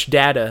way too much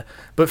data,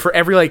 but for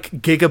every like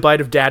gigabyte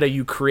of data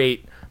you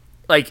create,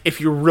 like if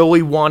you're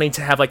really wanting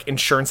to have like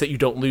insurance that you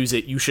don't lose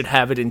it, you should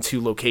have it in 2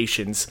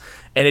 locations.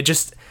 And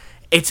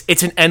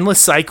it's an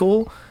endless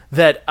cycle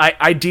that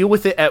I deal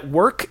with it at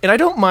work, and I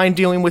don't mind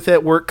dealing with it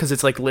at work because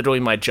it's like literally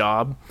my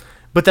job.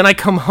 But then I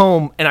come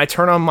home and I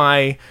turn on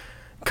my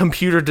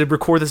computer to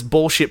record this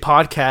bullshit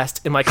podcast,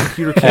 and my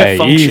computer can't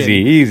function.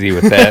 Easy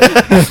with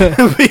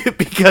that.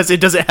 Because it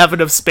doesn't have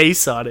enough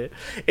space on it.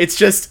 It's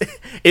just,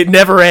 it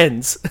never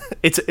ends.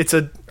 It's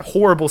a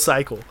horrible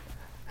cycle.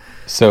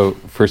 So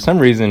for some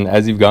reason,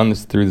 as you've gone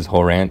through this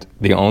whole rant,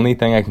 the only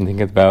thing I can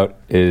think about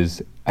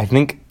is, I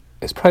think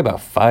it's probably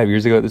about 5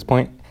 years ago at this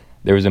point,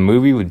 there was a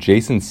movie with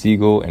Jason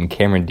Segel and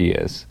Cameron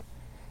Diaz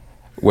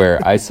where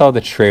I saw the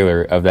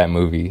trailer of that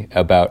movie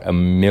about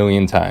 1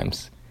 million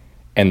times.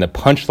 And the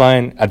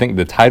punchline, I think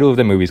the title of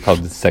the movie is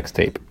called The Sex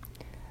Tape.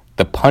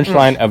 The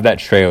punchline of that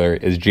trailer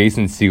is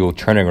Jason Segel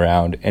turning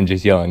around and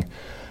just yelling,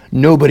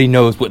 "Nobody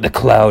knows what the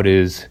cloud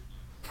is."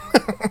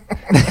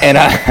 And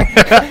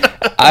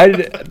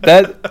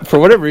that for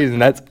whatever reason,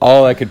 that's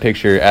all I could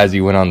picture as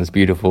you went on this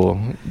beautiful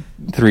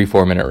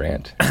 3-4 minute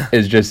rant,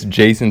 is just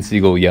Jason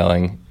Segel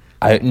yelling,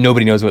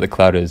 "Nobody knows what the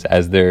cloud is,"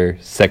 as their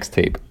sex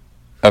tape.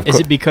 Is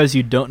it because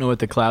you don't know what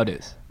the cloud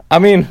is? I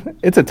mean,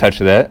 it's a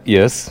touch of that,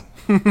 yes.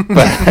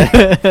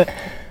 But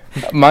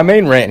my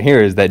main rant here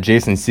is that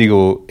Jason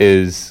Segel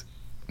is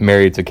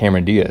married to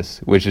Cameron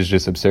Diaz, which is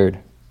just absurd.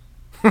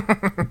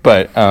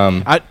 But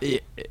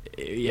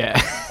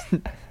yeah.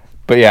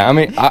 But yeah, I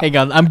mean, hang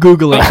on, I'm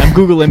Google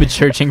image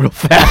searching real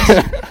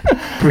fast.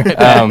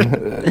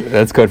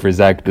 That's code for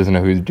Zach doesn't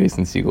know who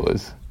Jason Segel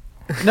is.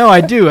 No,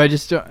 I do.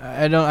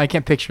 I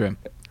can't picture him.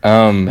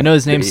 I know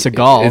his name's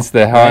Seagal. It's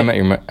the How I Met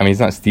Your Mother. I mean, it's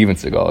not Steven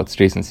Seagal. It's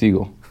Jason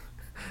Segel.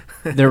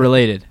 They're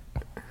related.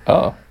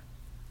 Oh,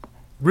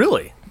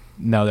 really?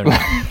 No, they're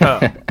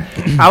not.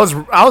 I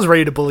was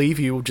ready to believe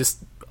you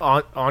just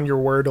on your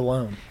word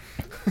alone.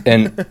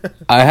 And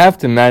I have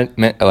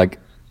to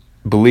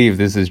believe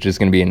this is just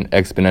going to be an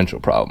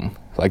exponential problem.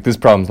 Like, this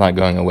problem's not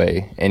going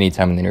away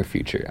anytime in the near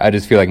future. I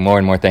just feel like more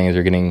and more things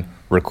are getting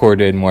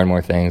recorded, more and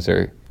more things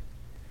are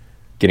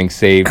getting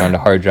saved onto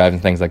hard drives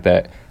and things like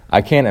that.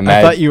 I can't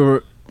imagine. I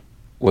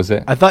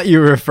thought you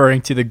were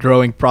referring to the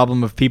growing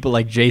problem of people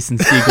like Jason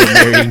Segel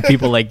marrying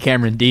people like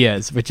Cameron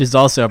Diaz, which is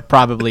also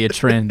probably a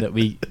trend that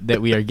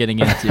we are getting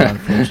into,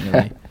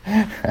 unfortunately.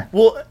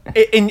 Well,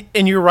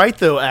 and you're right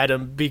though,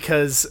 Adam,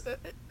 because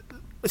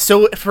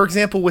so for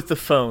example with the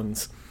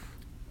phones,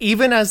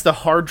 even as the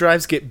hard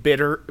drives get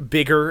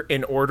bigger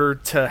in order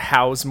to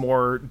house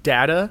more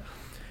data,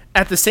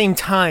 at the same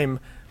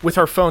time with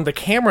our phone, the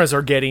cameras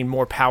are getting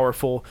more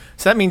powerful.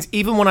 So that means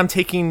even when I'm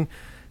taking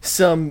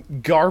some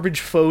garbage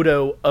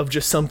photo of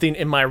just something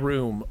in my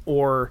room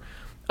or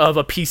of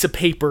a piece of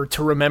paper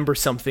to remember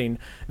something,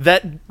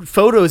 that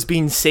photo is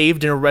being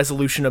saved in a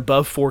resolution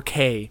above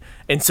 4K.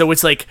 And so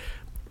it's like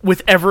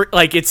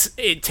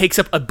it takes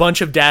up a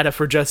bunch of data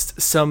for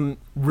just some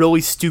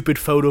really stupid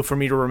photo for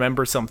me to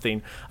remember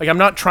something. Like, I'm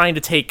not trying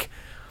to take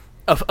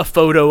a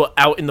photo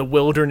out in the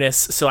wilderness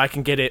so I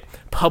can get it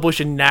published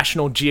in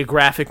National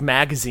Geographic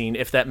magazine,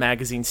 if that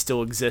magazine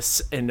still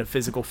exists in a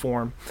physical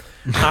form.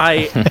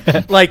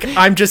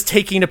 I'm just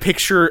taking a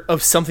picture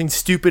of something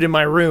stupid in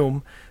my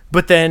room,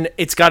 but then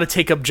it's got to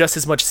take up just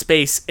as much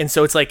space. And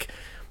so it's like,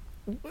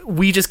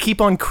 we just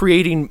keep on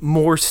creating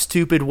more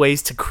stupid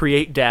ways to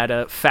create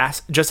data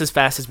just as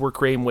fast as we're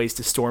creating ways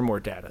to store more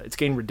data. It's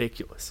getting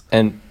ridiculous.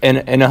 And in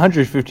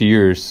 150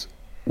 years,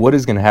 what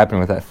is going to happen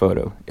with that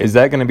photo? Is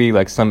that going to be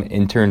like some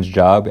intern's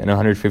job in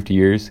 150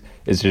 years,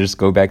 is to just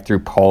go back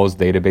through Paul's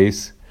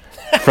database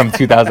from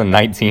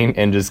 2019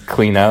 and just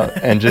clean out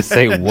and just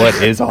say, what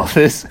is all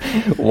this?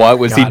 What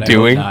was he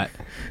doing?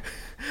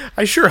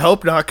 I sure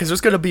hope not, because there's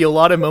going to be a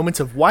lot of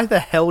moments of why the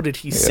hell did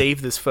he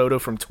save this photo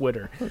from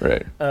Twitter?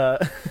 Right.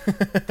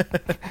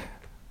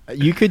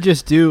 You could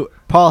just do,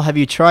 Paul, have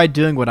you tried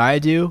doing what I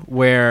do,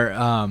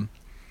 where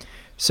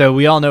so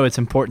we all know it's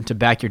important to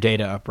back your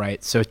data up,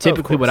 right? So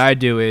typically what I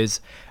do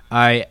is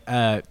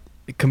I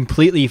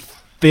completely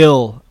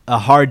fill a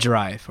hard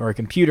drive or a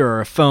computer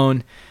or a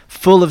phone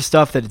full of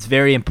stuff that it's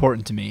very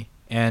important to me.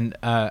 And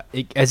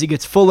as it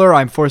gets fuller,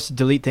 I'm forced to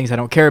delete things I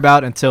don't care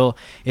about until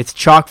it's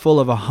chock full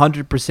of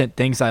 100%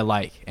 things I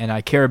like and I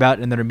care about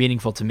and that are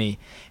meaningful to me.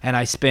 And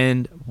I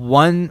spend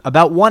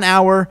about 1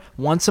 hour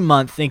once a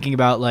month thinking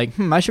about like,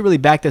 I should really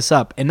back this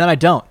up. And then I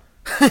don't.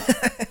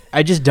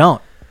 I just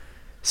don't.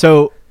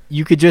 So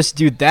you could just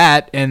do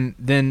that and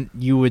then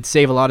you would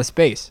save a lot of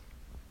space.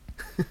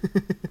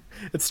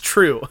 It's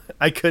true.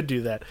 I could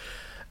do that.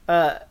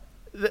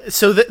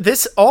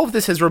 All of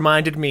this has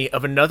reminded me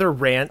of another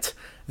rant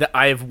that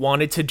I have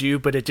wanted to do,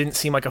 but it didn't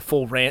seem like a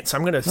full rant, so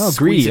I'm going to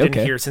squeeze it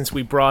in here since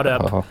we brought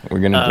up we're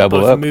gonna double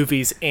both up.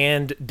 movies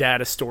and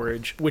data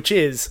storage, which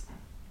is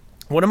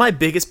one of my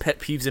biggest pet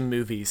peeves in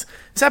movies.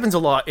 This happens a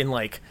lot in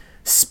like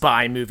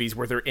spy movies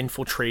where they're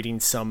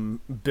infiltrating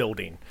some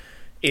building.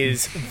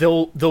 Is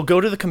they'll go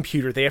to the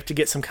computer, they have to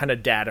get some kind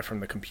of data from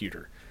the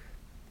computer.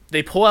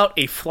 They pull out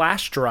a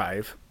flash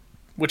drive,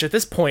 which at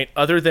this point,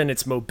 other than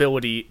its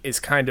mobility, is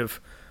kind of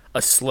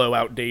a slow,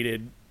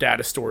 outdated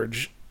data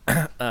storage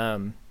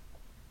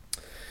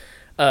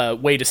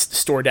way to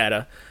store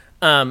data.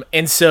 And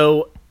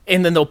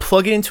then they'll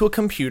plug it into a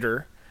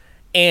computer,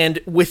 and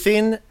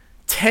within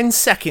 10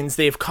 seconds,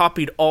 they've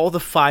copied all the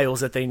files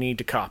that they need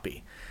to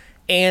copy.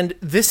 And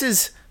this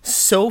is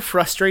so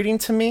frustrating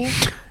to me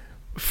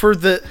for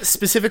the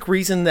specific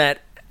reason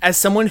that as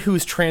someone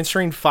who's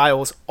transferring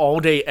files all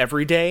day,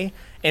 every day,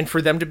 and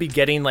for them to be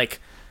getting like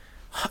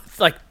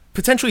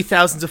potentially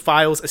thousands of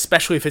files,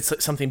 especially if it's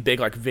something big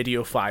like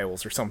video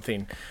files or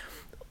something,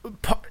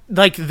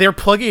 like they're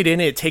plugging it in,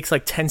 it takes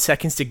like 10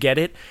 seconds to get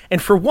it.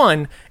 And for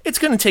one, it's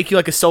going to take you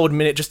like a solid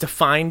minute just to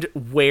find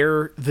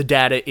where the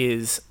data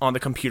is on the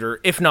computer,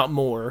 if not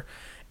more.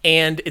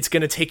 And it's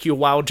going to take you a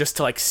while just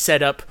to like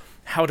set up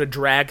how to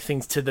drag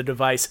things to the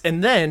device.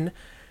 And then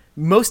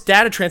most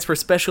data transfer,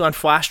 especially on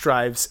flash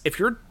drives, if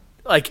you're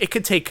like, it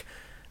could take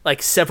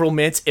like several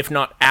minutes, if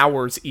not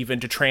hours even,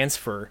 to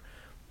transfer.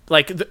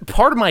 Like,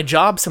 part of my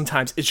job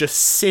sometimes is just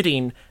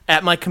sitting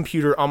at my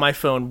computer on my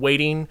phone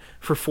waiting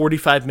for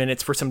 45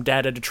 minutes for some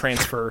data to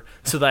transfer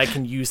so that I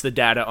can use the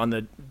data on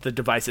the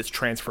device it's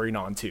transferring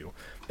onto.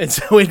 And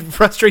so it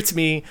frustrates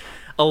me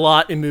a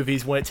lot in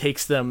movies when it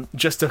takes them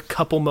just a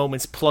couple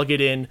moments, plug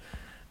it in,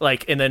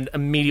 like, and then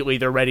immediately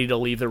they're ready to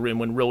leave the room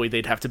when really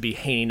they'd have to be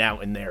hanging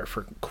out in there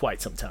for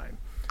quite some time.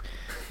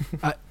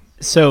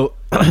 So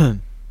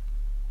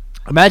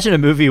imagine a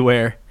movie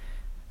where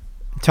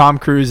Tom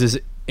Cruise is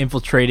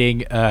infiltrating,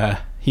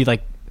 he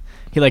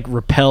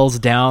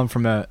rappels down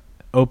from a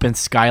open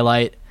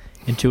skylight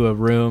into a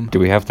room. Do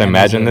we have to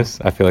imagine this?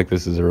 I feel like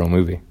this is a real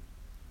movie.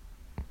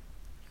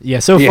 Yeah,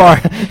 so far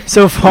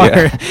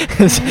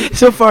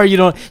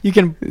you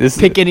can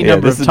pick any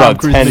number of Tom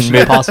Cruise Mission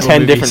Impossible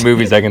 10 movies. different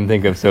movies I can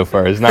think of so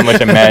far. There's not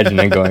much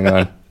imagining going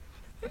on.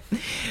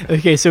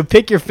 Okay, so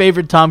pick your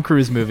favorite Tom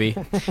Cruise movie,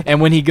 and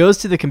when he goes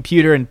to the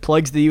computer and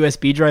plugs the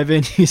USB drive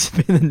in, you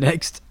spend the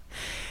next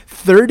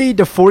 30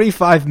 to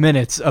 45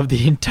 minutes of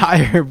the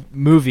entire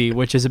movie,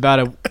 which is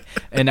about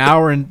an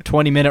hour and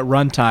 20 minute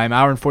runtime,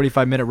 hour and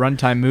 45 minute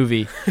runtime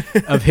movie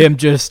of him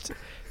just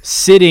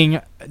sitting,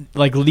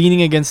 like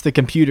leaning against the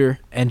computer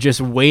and just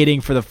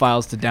waiting for the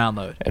files to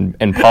download.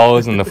 And Paul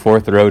is in the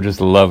fourth row just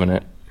loving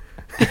it.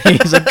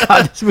 He's like,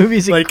 God, this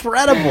movie's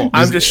incredible.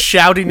 I'm just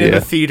shouting in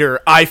the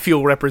theater, I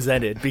feel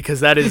represented,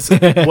 because that is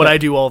what I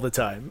do all the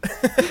time.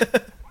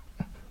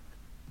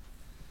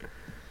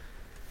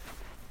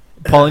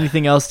 Paul,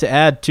 anything else to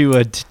add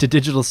to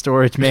digital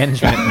storage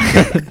management?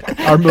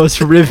 Our most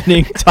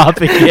riveting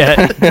topic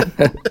yet.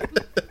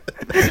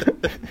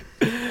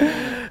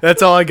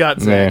 That's all I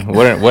got, Zach. Man,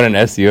 what an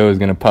SEO is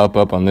going to pop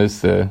up on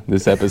this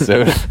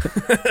episode.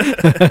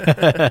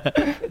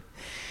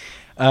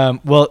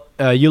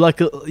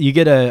 You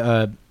get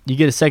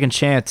a second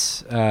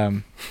chance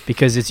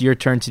because it's your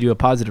turn to do a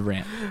positive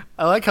rant.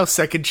 I like how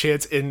second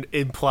chance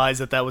implies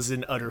that was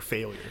an utter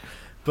failure.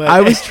 But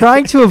I was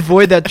trying to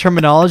avoid that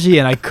terminology,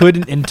 and I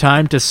couldn't in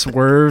time to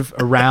swerve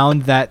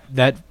around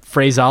that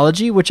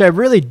phraseology, which I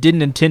really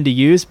didn't intend to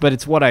use, but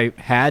it's what I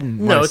had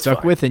and what I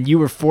stuck with. And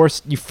you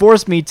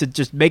forced me to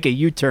just make a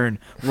U-turn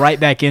right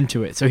back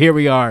into it. So here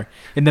we are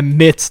in the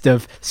midst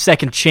of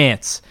second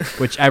chance,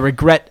 which I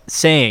regret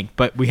saying,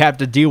 but we have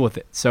to deal with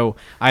it. So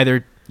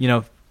either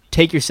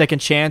take your second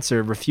chance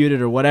or refute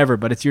it or whatever,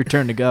 but it's your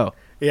turn to go.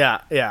 Yeah.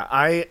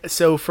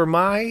 So for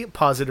my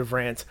positive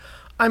rant,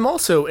 I'm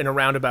also in a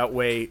roundabout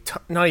way,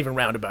 not even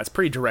roundabout, it's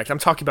pretty direct. I'm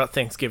talking about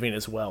Thanksgiving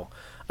as well.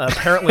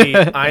 Apparently,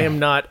 I am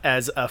not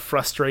as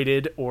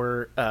frustrated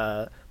or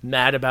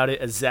mad about it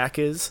as Zach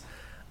is.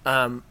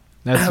 That's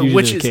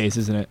usually the case,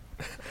 isn't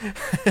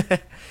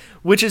it?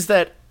 Which is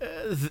that,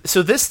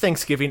 so this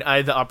Thanksgiving, I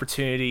had the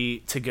opportunity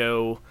to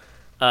go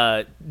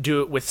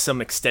do it with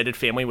some extended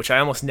family, which I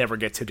almost never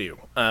get to do.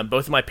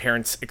 Both of my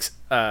parents'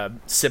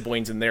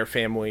 siblings and their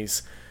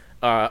families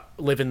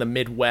live in the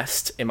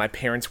Midwest, and my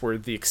parents were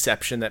the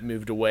exception that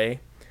moved away.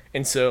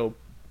 And so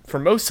for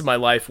most of my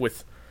life,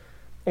 with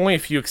only a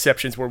few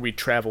exceptions where we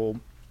travel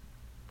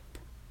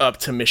up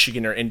to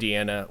Michigan or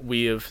Indiana,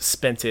 we have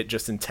spent it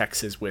just in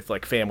Texas with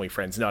like family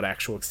friends, not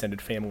actual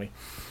extended family.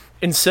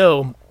 And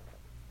so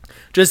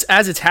just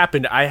as it's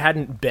happened, I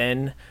hadn't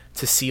been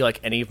to see like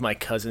any of my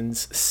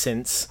cousins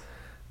since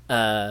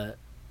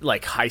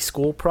like high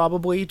school,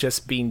 probably,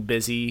 just being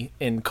busy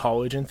in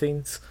college and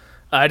things.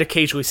 I'd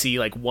occasionally see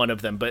like one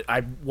of them, but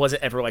I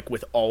wasn't ever like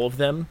with all of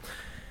them.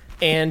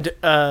 And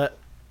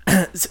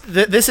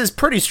this is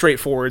pretty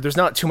straightforward. There's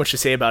not too much to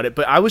say about it,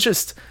 but I was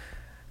just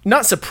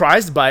not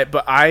surprised by it,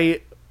 but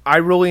I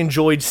really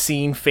enjoyed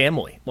seeing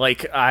family.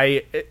 Like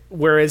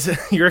whereas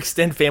your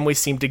extended family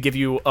seemed to give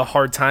you a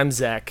hard time,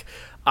 Zach,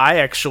 I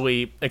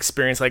actually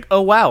experienced like,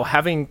 oh wow,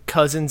 having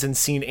cousins and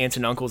seeing aunts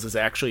and uncles is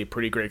actually a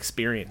pretty great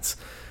experience.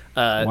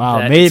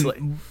 Wow,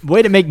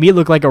 way to make me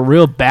look like a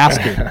real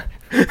bastard.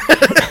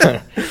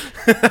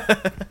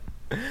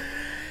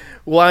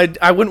 Well,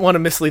 I wouldn't want to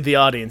mislead the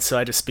audience, so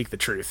I just speak the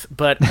truth.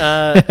 But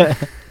but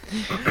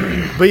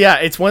yeah,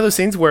 it's one of those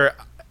things where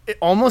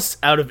almost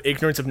out of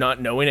ignorance of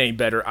not knowing any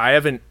better, I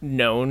haven't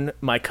known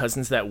my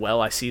cousins that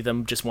well. I see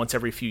them just once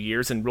every few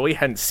years and really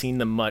hadn't seen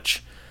them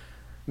much.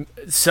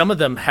 Some of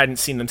them hadn't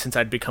seen them since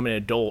I'd become an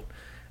adult.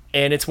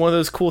 And it's one of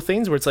those cool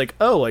things where it's like,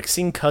 oh, like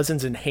seeing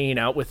cousins and hanging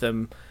out with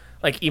them,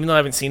 like even though I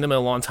haven't seen them in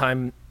a long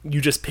time, you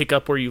just pick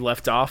up where you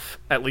left off.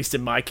 At least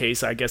in my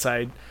case, I guess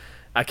I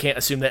can't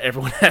assume that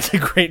everyone has a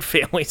great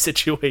family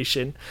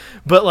situation,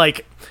 but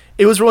like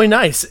it was really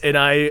nice. And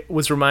I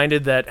was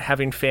reminded that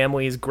having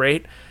family is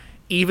great,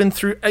 even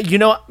through,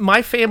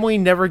 my family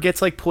never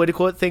gets like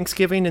political at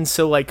Thanksgiving. And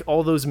so like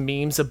all those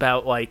memes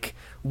about like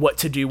what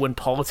to do when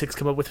politics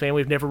come up with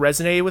family have never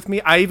resonated with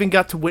me. I even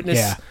got to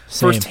witness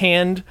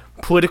firsthand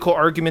political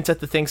arguments at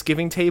the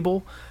Thanksgiving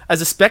table.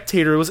 As a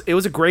spectator, it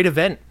was a great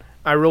event.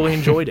 I really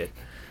enjoyed it.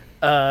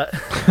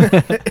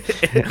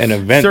 An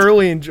event.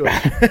 Thoroughly enjoyed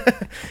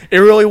it. It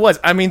really was.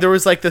 I mean, there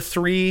was like the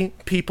three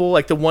people,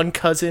 like the one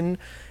cousin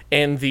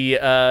and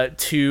the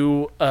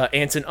two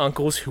aunts and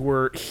uncles who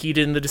were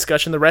heated in the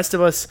discussion. The rest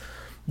of us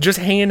just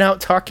hanging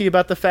out, talking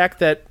about the fact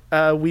that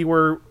we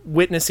were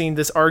witnessing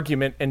this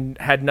argument and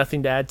had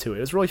nothing to add to it.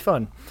 It was really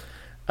fun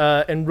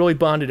and really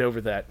bonded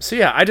over that. So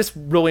yeah, I just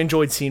really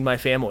enjoyed seeing my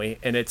family,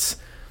 and it's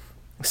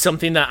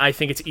something that I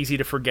think it's easy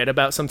to forget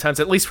about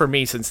sometimes, at least for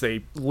me, since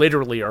they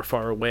literally are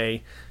far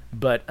away.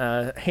 But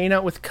hanging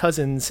out with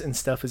cousins and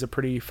stuff is a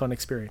pretty fun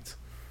experience.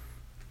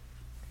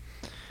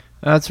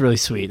 That's really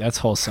sweet. That's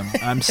wholesome.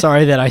 I'm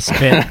sorry that I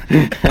spent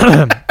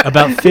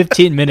about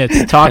 15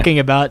 minutes talking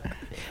about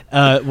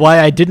why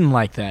I didn't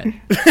like that.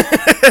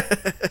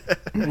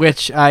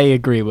 Which I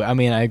agree with. I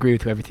mean, I agree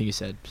with everything you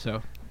said.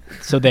 So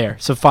there.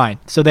 So fine.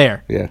 So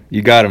there. Yeah,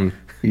 you got him.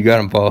 You got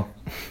him, Paul.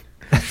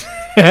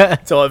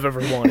 That's all I've ever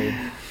wanted.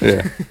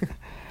 Yeah.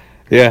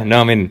 Yeah, no,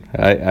 I mean,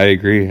 I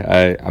agree.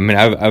 I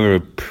have a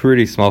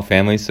pretty small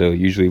family, so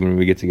usually when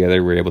we get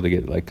together, we're able to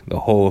get like the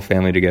whole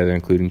family together,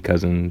 including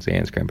cousins,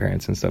 aunts,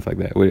 grandparents, and stuff like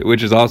that,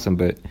 which is awesome.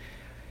 But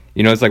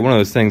it's like one of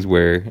those things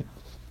where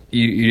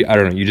you I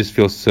don't know, you just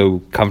feel so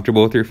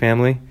comfortable with your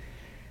family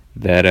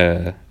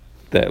that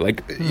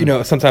like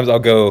sometimes I'll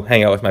go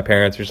hang out with my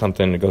parents or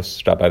something, to go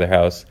stop by their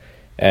house,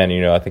 and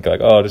I think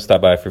like, oh, I'll just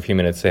stop by for a few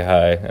minutes, say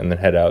hi, and then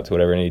head out to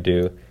whatever I need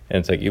to do. And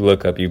it's like you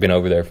look up, you've been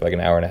over there for like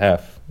an hour and a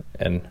half,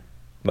 and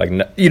like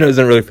it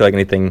doesn't really feel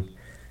like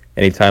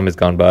any time has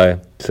gone by.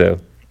 So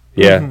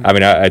yeah, I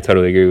mean, I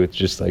totally agree with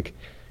just like,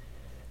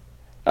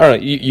 I don't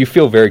know, you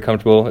feel very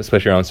comfortable,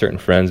 especially around certain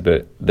friends,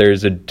 but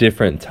there's a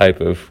different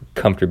type of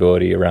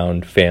comfortability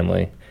around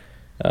family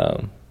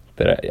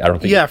that I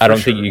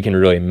don't think you can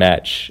really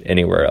match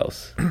anywhere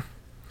else.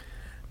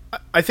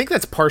 I think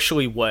that's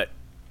partially what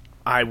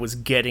I was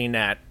getting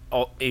at,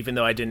 even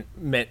though I didn't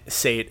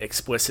say it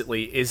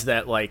explicitly, is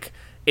that like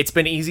it's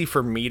been easy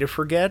for me to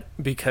forget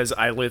because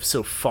I live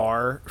so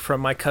far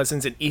from my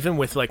cousins, and even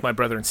with like my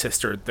brother and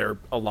sister, they're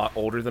a lot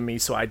older than me,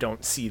 so I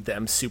don't see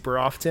them super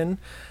often.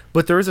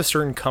 But there is a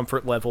certain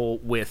comfort level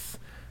with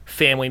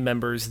family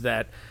members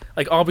that,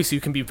 like, obviously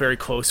you can be very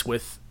close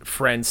with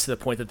friends to the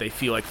point that they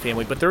feel like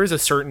family, but there is a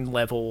certain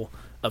level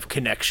of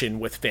connection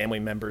with family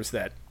members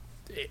that,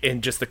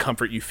 and just the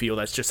comfort you feel,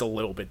 that's just a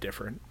little bit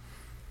different.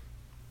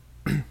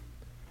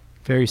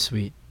 Very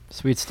sweet.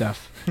 Sweet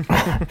stuff.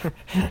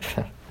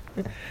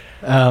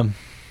 I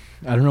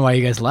don't know why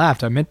you guys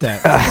laughed. I meant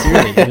that.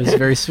 Sincerely. It was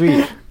very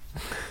sweet.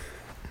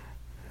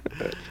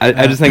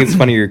 I just think it's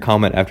funny, your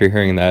comment after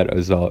hearing that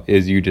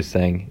is you just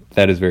saying,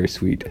 that is very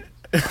sweet.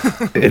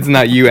 It's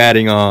not you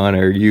adding on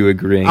or you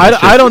agreeing.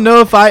 I don't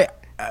know if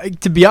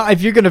to be honest,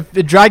 if you're going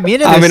to drag me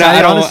into this,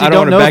 I don't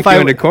want to back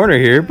you into corner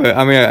here, but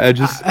I mean, I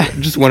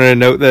just wanted to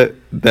note that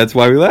that's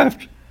why we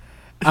laughed.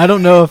 I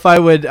don't know if I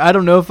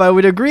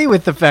would agree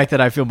with the fact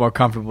that I feel more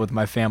comfortable with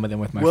my family than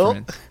with my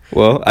friends.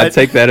 Well, I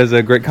take that as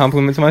a great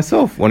compliment to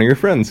myself, one of your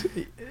friends.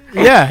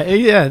 Yeah,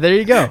 there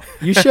you go.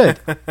 You should.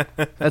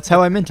 That's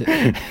how I meant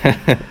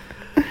it.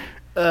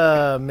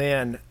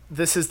 Man,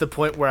 this is the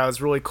point where I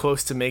was really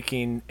close to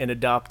making an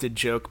adopted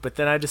joke, but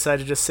then I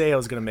decided to just say I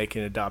was going to make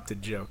an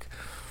adopted joke.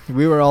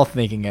 We were all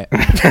thinking it.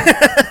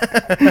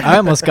 I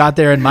almost got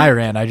there in my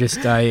rant. I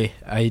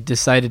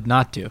decided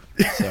not to.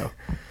 So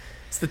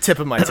it's the tip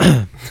of my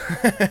tongue.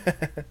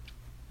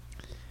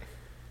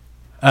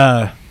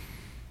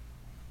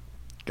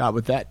 God,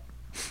 with that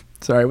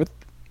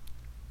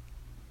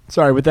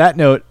Sorry. With that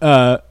note,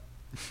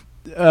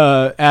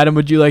 Adam,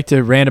 would you like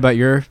to rant about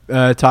your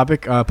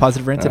topic,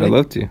 positive rant today? I'd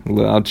love to.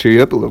 I'll cheer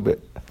you up a little bit.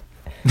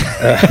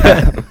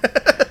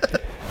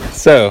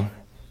 So,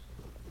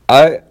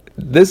 I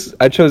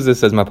chose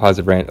this as my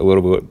positive rant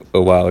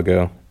a while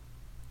ago.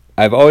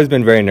 I've always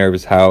been very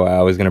nervous how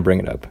I was going to bring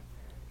it up,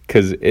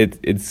 because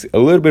it's a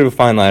little bit of a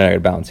fine line I got to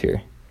balance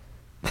here.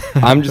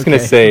 I'm just going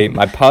to say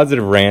my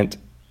positive rant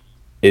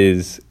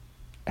is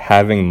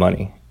having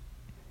money.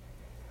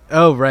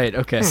 Oh, right.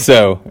 Okay.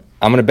 So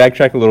I'm going to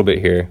backtrack a little bit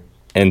here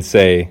and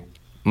say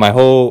the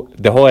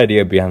whole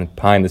idea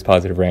behind this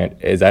positive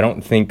rant is I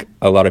don't think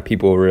a lot of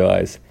people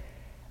realize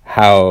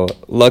how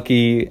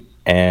lucky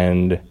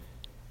and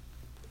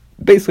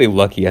basically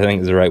lucky, I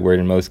think is the right word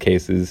in most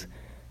cases,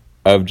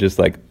 of just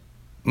like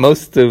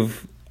most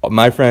of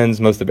my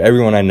friends, most of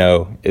everyone I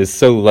know is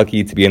so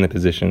lucky to be in the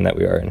position that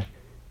we are in,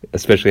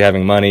 especially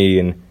having money.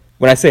 And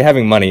when I say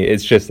having money,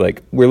 it's just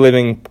like we're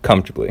living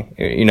comfortably,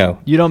 you know.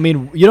 You don't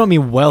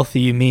mean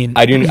wealthy. You mean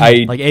I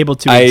like able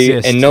to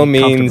exist. In no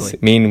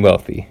means mean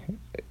wealthy.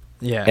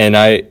 Yeah.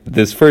 And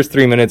this first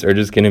 3 minutes are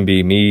just going to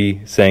be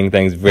me saying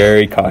things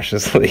very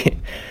cautiously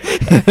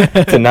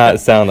to not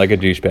sound like a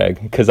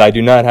douchebag, because I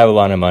do not have a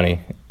lot of money.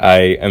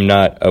 I am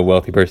not a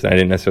wealthy person. I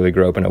didn't necessarily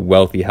grow up in a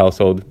wealthy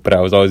household, but I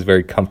was always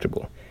very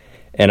comfortable.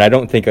 And I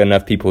don't think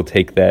enough people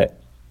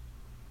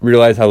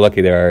realize how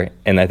lucky they are,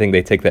 and I think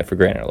they take that for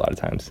granted a lot of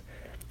times.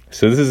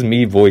 So this is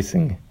me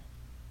voicing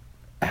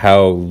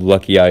how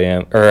lucky I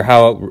am, or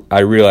how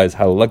I realize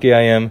how lucky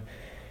I am,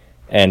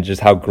 and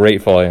just how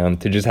grateful I am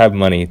to just have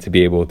money to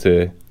be able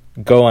to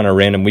go on a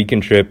random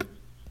weekend trip.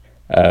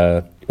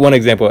 One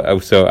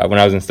example, so when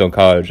I was still in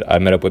college, I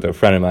met up with a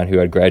friend of mine who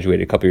had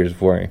graduated a couple years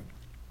before me.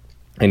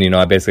 And,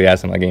 I basically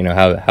asked him, like,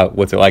 how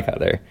what's it like out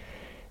there?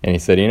 And he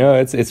said,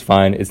 it's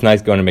fine. It's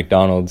nice going to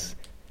McDonald's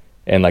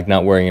and, like,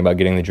 not worrying about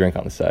getting the drink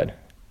on the side.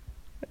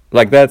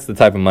 Like, that's the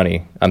type of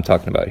money I'm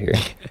talking about here.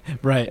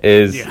 Right.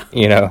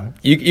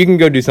 You can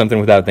go do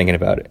something without thinking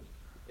about it.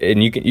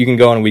 And you can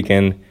go on a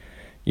weekend.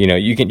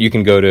 You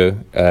can go to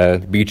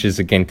beaches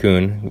at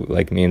Cancun,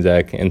 like me and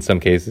Zach, in some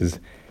cases,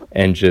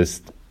 and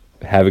just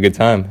have a good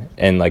time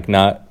and like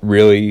not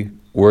really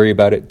worry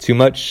about it too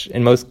much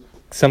in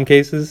some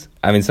cases.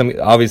 I mean,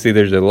 obviously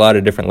there's a lot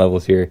of different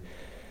levels here,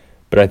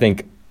 but I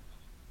think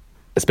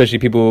especially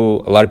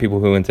a lot of people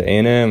who went to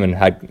A&M and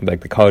had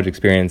like the college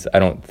experience, I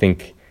don't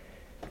think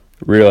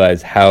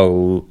realize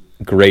how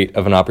great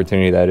of an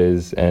opportunity that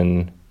is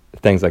and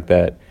things like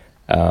that.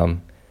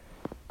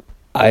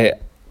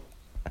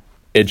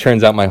 It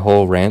turns out my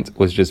whole rant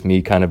was just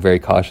me kind of very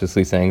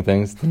cautiously saying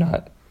things to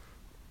not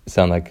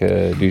sound like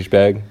a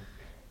douchebag.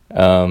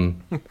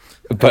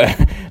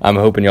 But I'm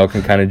hoping y'all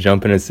can kind of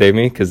jump in and save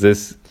me, because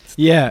this,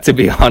 to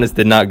be honest,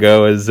 did not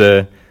go as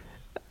I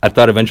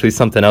thought eventually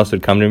something else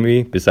would come to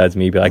me besides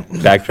me like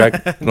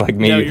backtrack, like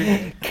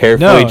me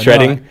carefully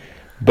treading. No.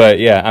 But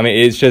yeah, I mean,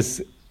 it's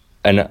just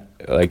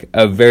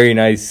a very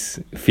nice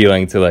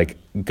feeling to like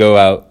go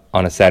out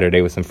on a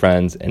Saturday with some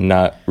friends and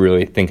not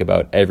really think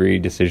about every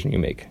decision you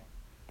make.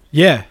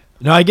 Yeah.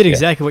 No, I get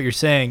exactly what you're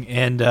saying.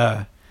 And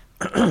I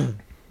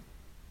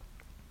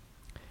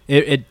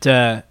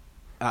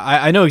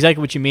know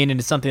exactly what you mean, and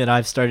it's something that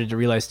I've started to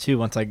realize too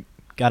once I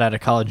got out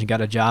of college and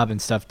got a job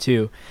and stuff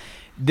too.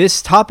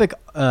 This topic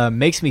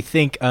makes me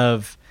think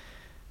of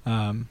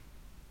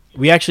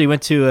we actually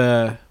went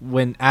to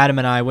when Adam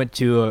and I went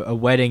to a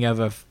wedding of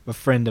a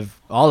friend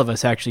of all of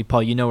us, actually.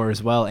 Paul, you know her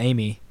as well,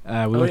 Amy.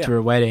 We went to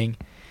her wedding.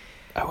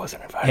 I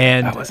wasn't invited.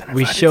 And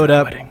we showed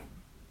up.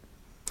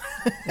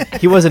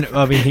 He wasn't.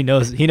 I mean, he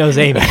knows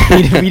Amy.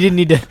 We didn't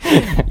need to.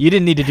 You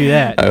didn't need to do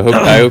that.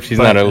 I hope she's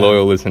not a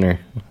loyal listener.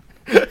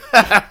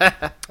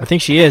 I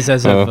think she is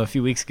as of a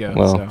few weeks ago.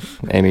 Well,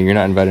 so. Amy, you're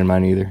not invited in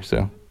mine either.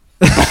 So.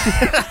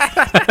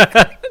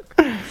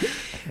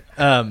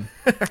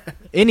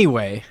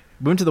 Anyway,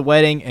 we went to the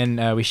wedding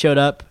and we showed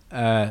up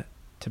to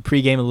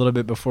pregame a little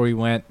bit before we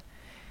went.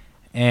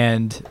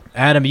 And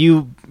Adam,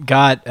 you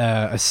got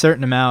a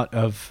certain amount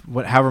of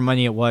however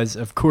money it was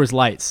of Coors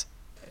Lights.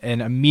 And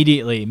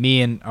immediately,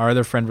 me and our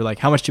other friend were like,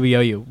 how much do we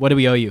owe you? What do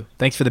we owe you?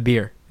 Thanks for the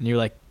beer. And you're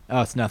like,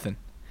 oh, it's nothing.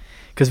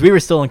 Because we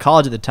were still in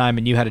college at the time,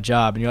 and you had a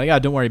job. And you're like, oh,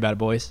 don't worry about it,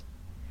 boys.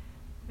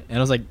 And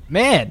I was like,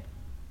 man,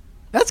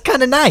 that's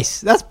kind of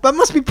nice. That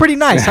must be pretty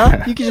nice,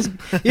 huh? You can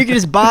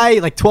just buy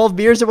like 12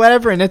 beers or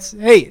whatever, and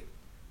hey,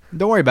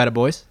 don't worry about it,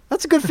 boys.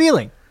 That's a good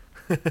feeling.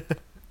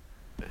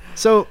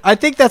 So I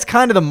think that's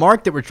kind of the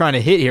mark that we're trying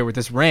to hit here with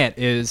this rant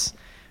is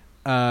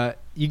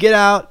you get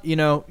out,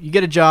 you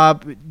get a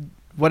job,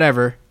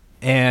 whatever,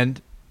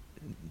 and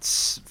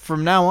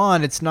from now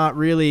on, it's not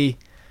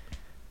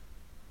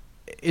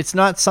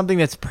something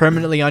that's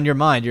permanently on your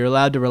mind. You're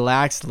allowed to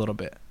relax a little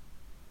bit.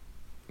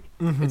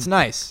 Mm-hmm. It's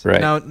nice. Right.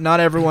 Now,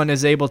 not everyone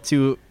is able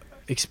to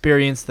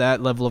experience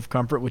that level of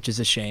comfort, which is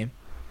a shame.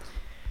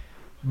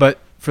 But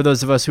for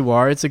those of us who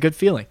are, it's a good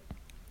feeling.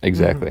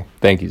 Exactly. Mm-hmm.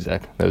 Thank you,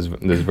 Zach. That was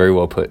very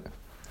well put.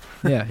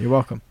 Yeah, you're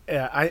welcome.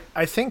 Yeah,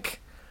 I think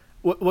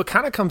what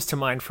kind of comes to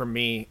mind for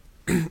me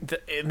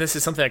and this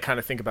is something I kind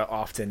of think about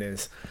often,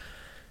 is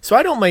so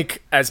I don't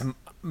make as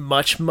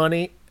much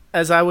money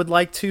as I would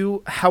like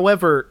to.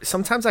 However,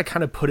 sometimes I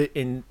kind of put it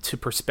into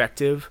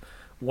perspective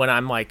when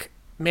I'm like,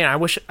 man, I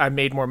wish I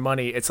made more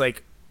money. It's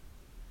like,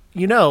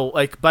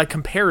 like by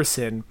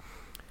comparison,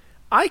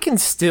 I can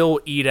still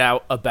eat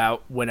out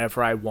about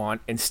whenever I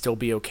want and still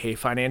be okay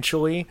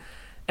financially.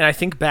 And I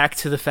think back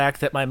to the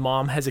fact that my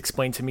mom has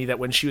explained to me that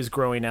when she was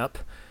growing up,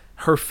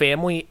 her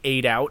family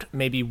ate out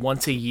maybe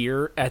once a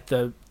year at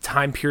the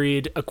time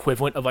period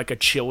equivalent of like a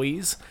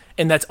Chili's,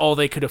 and that's all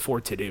they could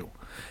afford to do.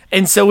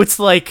 And so it's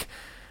like,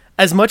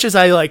 as much as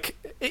I like,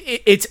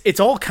 it's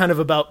all kind of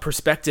about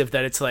perspective,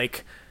 that it's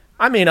like,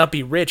 I may not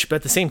be rich, but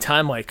at the same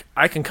time, like,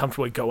 I can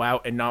comfortably go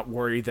out and not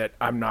worry that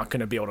I'm not going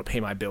to be able to pay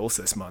my bills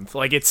this month.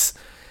 Like, it's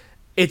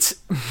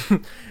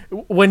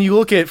when you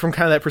look at it from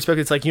kind of that perspective,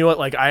 it's like, you know what,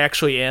 like, I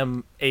actually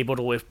am able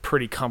to live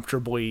pretty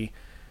comfortably,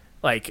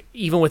 like,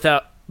 even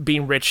without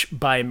being rich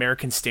by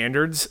American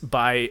standards,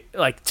 by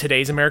like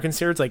today's American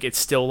standards. Like, it's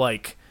still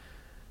like,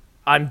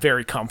 I'm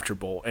very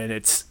comfortable, and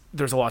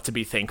there's a lot to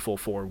be thankful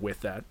for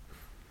with that.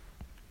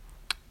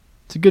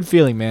 It's a good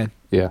feeling, man.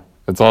 Yeah,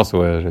 that's also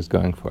what I was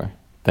going for.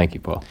 Thank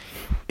you, Paul.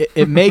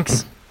 It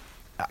makes,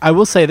 I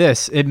will say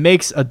this, it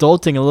makes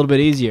adulting a little bit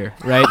easier,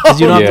 right? Because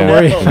you don't have to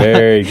worry.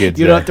 Very good.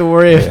 You don't have to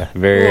worry. Yeah,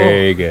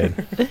 very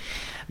good.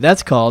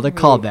 That's called a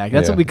callback.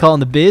 That's what we call in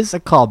the biz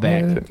a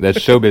callback. Yeah, that's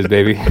showbiz,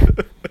 baby.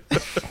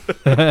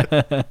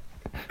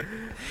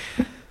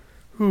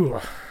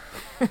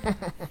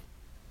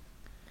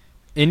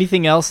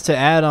 Anything else to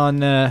add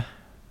on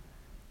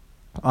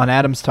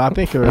Adam's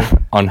topic, or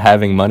on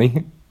having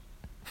money?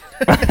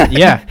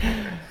 Yeah.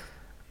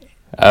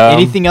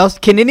 Anything else?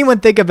 Can anyone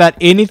think about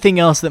anything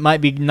else that might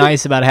be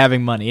nice about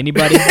having money?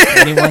 Anybody?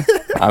 Anyone?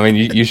 I mean,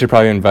 you should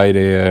probably invite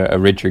a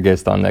richer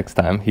guest on next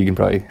time. He can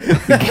probably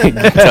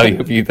tell you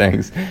a few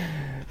things.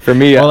 For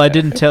me, well, I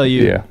didn't tell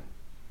you. Yeah.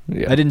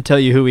 I didn't tell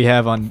you who we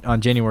have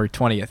on January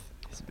 20th.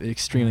 He's an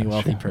extremely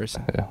wealthy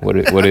person. Yeah.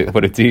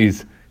 What a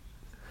tease.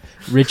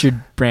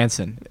 Richard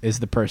Branson is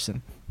the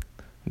person.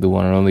 The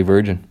one and only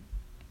virgin.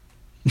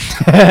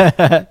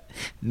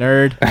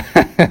 Nerd.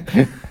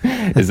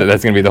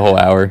 That's gonna be the whole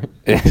hour?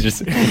 It's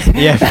just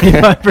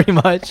yeah, pretty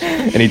much.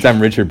 Anytime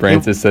Richard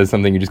Branson says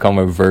something, you just call him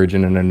a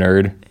virgin and a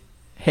nerd.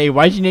 Hey,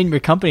 why'd you name your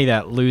company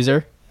that,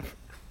 loser?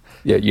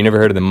 Yeah, you never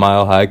heard of the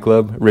Mile High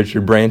Club,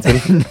 Richard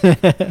Branson?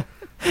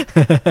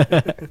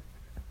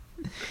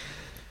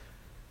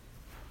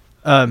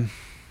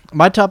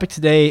 My topic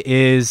today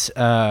is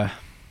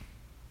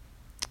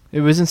it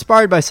was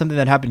inspired by something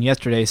that happened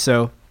yesterday.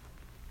 So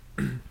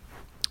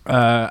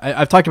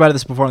I've talked about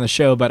this before on the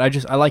show, but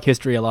I like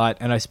history a lot,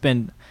 and I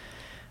spend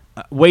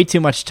way too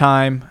much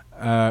time,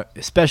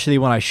 especially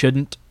when I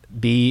shouldn't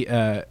be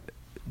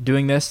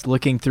doing this,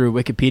 looking through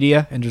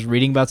Wikipedia and just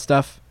reading about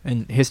stuff,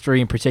 and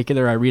history in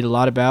particular I read a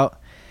lot about.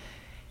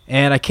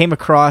 And I came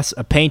across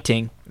a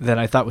painting that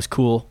I thought was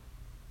cool.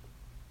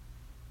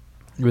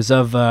 It was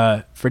of,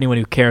 for anyone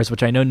who cares,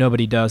 which I know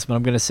nobody does, but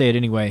I'm going to say it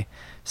anyway,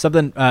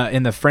 something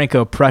in the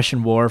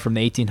Franco-Prussian War from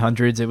the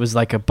 1800s. It was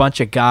like a bunch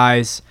of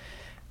guys,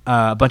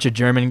 a bunch of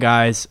German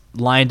guys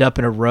lined up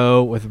in a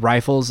row with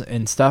rifles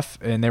and stuff,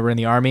 and they were in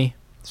the army.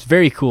 It's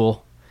very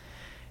cool.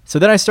 So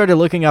then I started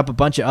looking up a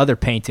bunch of other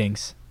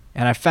paintings,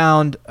 and I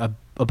found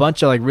a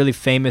bunch of like really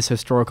famous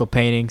historical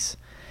paintings.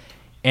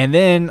 And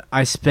then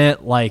I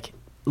spent like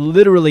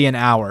literally an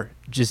hour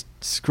just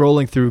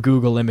scrolling through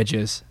Google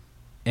Images,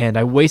 and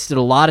I wasted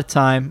a lot of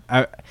time.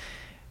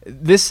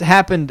 This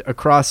happened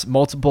across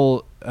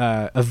multiple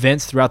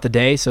events throughout the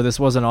day, so this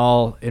wasn't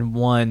all in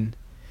one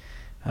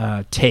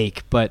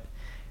take. But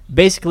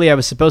basically, I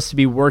was supposed to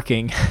be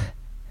working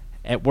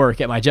at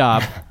my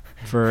job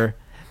for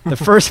the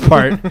first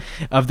part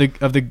of the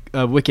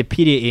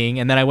Wikipedia-ing,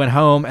 and then I went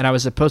home and I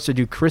was supposed to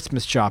do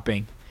Christmas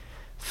shopping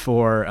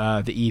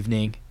for the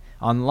evening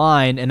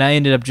online, and I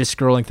ended up just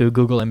scrolling through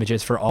Google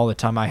Images for all the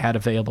time I had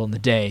available in the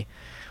day,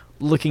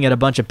 looking at a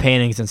bunch of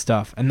paintings and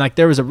stuff. And like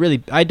there was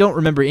I don't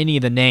remember any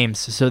of the names,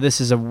 so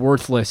this is a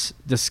worthless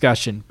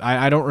discussion.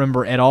 I don't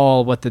remember at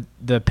all what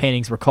the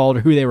paintings were called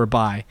or who they were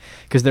by,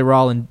 because they were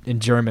all in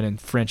German and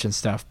French and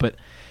stuff. But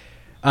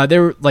they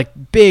were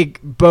like big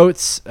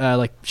boats,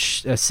 like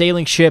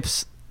sailing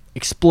ships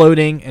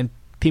exploding, and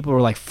people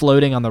were like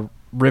floating on the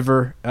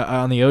river,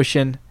 on the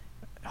ocean,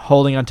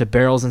 holding onto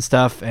barrels and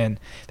stuff. And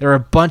there were a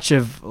bunch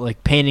of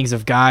like paintings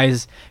of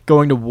guys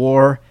going to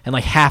war, and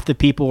like half the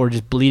people were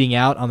just bleeding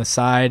out on the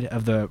side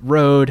of the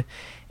road,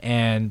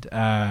 and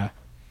a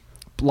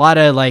lot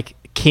of like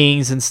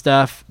kings and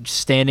stuff just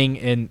standing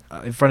in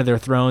front of their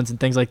thrones and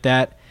things like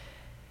that.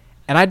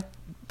 And I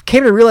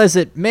came to realize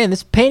that, man,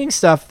 this painting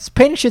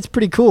shit's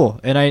pretty cool,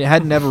 and I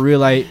hadn't ever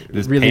really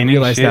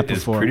realized that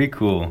before. Is pretty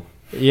cool.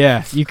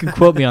 Yeah, you can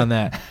quote me on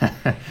that.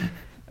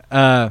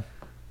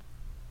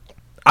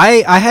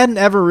 I hadn't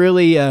ever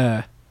really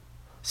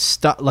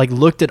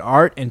looked at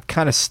art and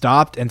kind of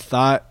stopped and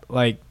thought,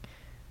 like,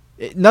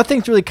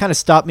 nothing's really kind of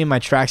stopped me in my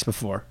tracks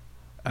before,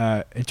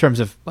 in terms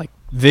of like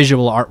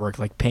visual artwork,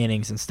 like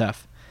paintings and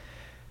stuff.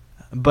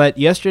 But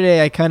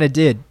yesterday I kind of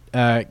did.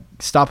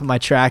 stop in my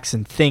tracks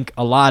and think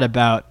a lot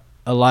about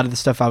a lot of the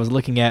stuff I was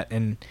looking at,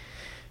 and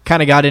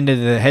kind of got into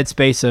the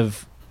headspace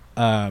of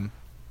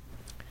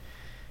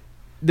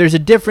there's a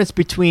difference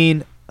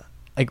between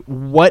like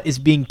what is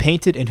being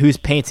painted and who's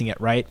painting it,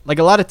 right? Like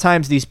a lot of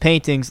times these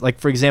paintings, like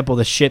for example,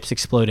 the ships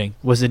exploding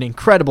was an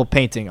incredible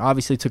painting.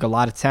 Obviously took a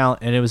lot of talent,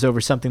 and it was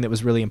over something that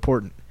was really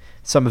important,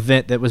 some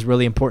event that was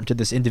really important to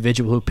this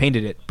individual who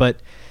painted it. But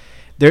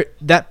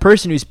that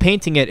person who's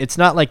painting it, it's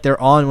not like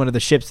they're on one of the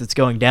ships that's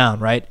going down,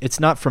 right?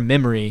 It's not from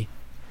memory.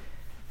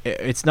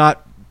 It's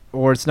not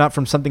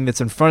from something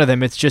that's in front of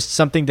them. It's just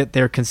something that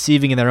they're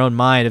conceiving in their own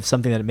mind of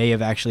something that may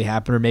have actually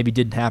happened or maybe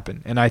didn't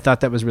happen. And I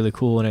thought that was really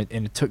cool, and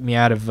it took me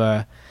out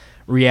of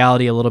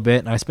reality a little bit.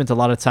 And I spent a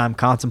lot of time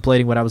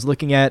contemplating what I was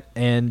looking at,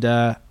 and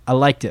I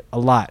liked it a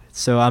lot.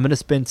 So I'm going to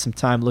spend some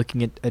time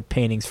looking at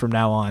paintings from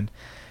now on.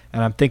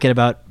 And I'm thinking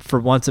about, for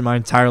once in my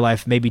entire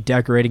life, maybe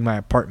decorating my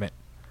apartment.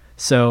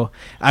 So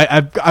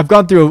I've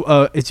gone through,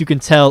 as you can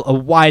tell, a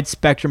wide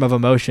spectrum of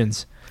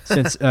emotions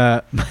since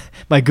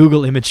my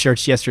Google image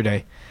search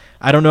yesterday.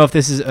 I don't know if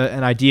this is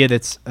an idea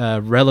that's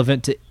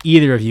relevant to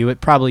either of you.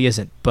 It probably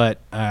isn't, but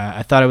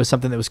I thought it was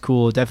something that was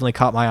cool. It definitely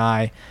caught my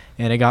eye,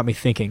 and it got me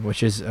thinking,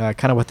 which is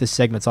kind of what this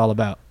segment's all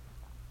about.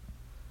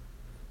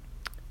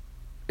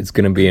 It's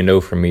going to be a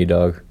no from me,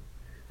 dog.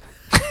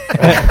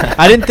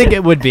 I didn't think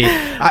it would be.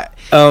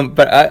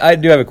 But I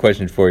do have a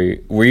question for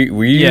you. Were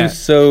you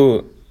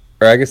so...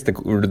 Or I guess the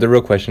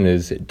real question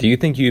is, do you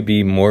think you'd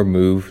be more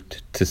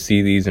moved to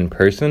see these in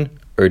person,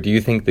 or do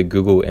you think the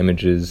Google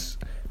images,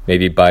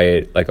 maybe buy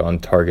it like on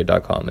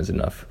Target.com, is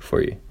enough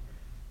for you?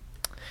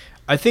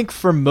 I think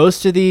for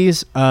most of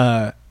these,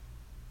 I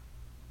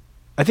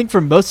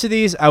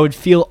would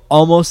feel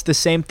almost the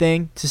same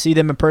thing to see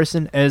them in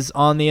person as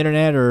on the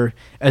internet or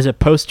as a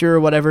poster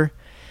or whatever.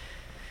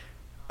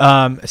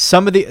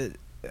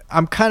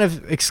 I'm kind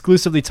of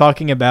exclusively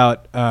talking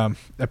about a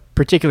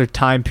particular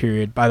time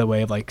period, by the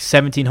way, of like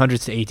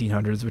 1700s to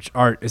 1800s, which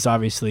art is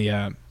obviously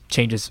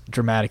changes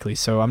dramatically.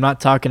 So I'm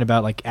not talking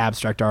about like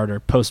abstract art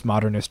or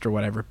postmodernist or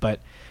whatever, but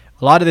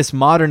a lot of this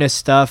modernist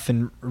stuff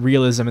and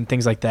realism and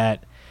things like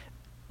that.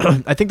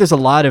 I think there's a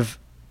lot of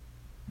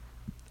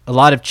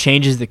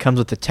changes that comes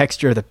with the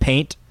texture of the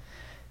paint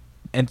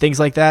and things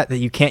like that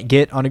you can't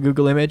get on a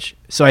Google image.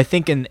 So I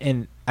think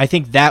I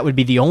think that would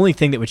be the only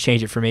thing that would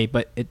change it for me.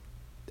 But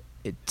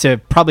to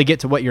probably get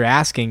to what you're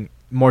asking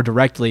more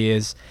directly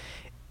is,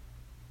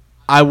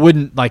 I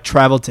wouldn't like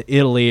travel to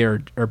Italy or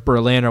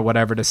Berlin or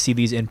whatever to see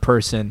these in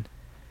person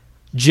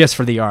just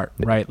for the art,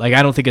 right? Like,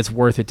 I don't think it's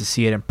worth it to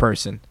see it in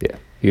person. Yeah.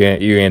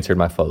 You answered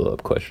my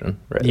follow-up question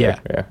right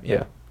there.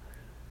 Yeah.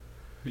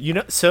 You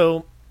know,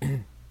 so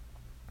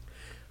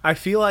I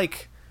feel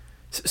like,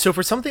 so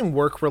for something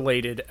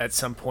work-related at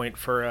some point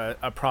for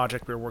a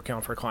project we were working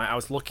on for a client, I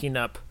was looking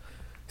up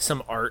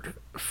some art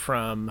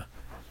from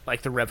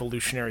like the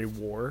Revolutionary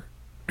War.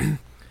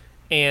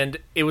 And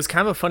it was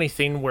kind of a funny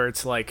thing where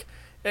it's like,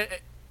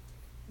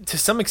 to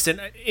some extent,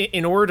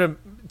 in order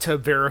to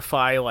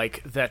verify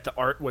like that the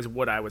art was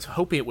what I was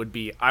hoping it would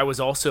be, I was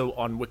also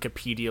on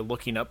Wikipedia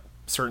looking up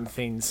certain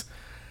things.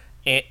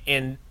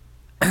 And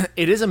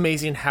it is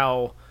amazing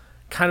how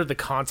kind of the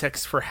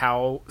context for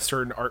how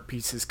certain art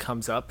pieces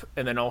comes up.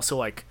 And then also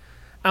like,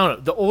 I don't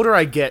know, the older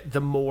I get,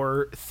 the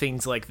more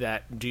things like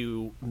that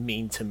do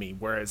mean to me.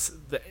 Whereas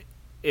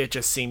it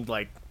just seemed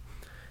like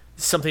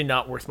something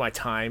not worth my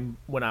time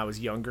when I was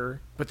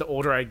younger. But the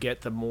older I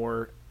get, the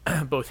more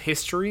both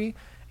history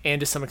and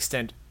to some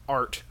extent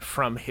art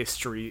from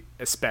history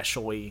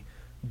especially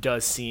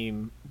does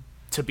seem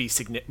to be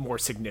more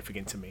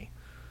significant to me.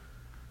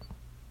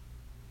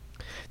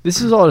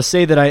 This is all to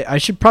say that I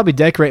should probably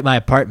decorate my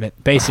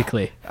apartment,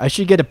 basically. I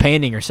should get a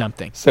painting or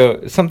something.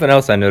 So something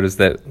else I noticed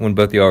that when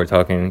both of y'all were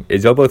talking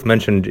is y'all both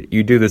mentioned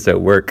you do this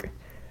at work.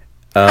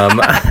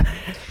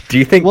 Do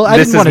you think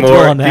this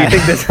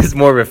is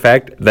more of a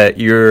fact that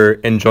you're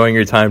enjoying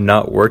your time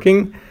not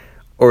working,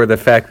 or the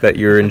fact that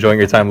you're enjoying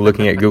your time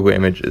looking at Google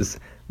images?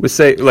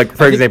 Say, like,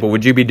 for example,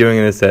 would you be doing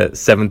this at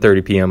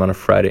 7:30 p.m. on a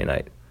Friday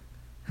night?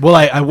 Well,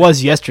 I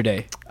was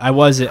yesterday. I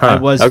was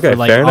for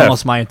like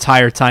almost my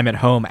entire time at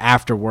home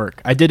after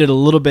work. I did it a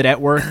little bit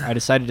at work. I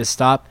decided to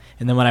stop,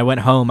 and then when I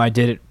went home, I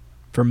did it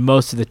for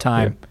most of the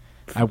time.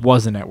 I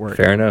wasn't at work.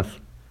 Fair enough.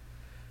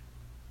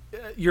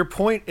 Your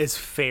point is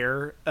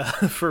fair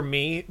for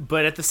me,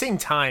 but at the same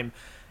time,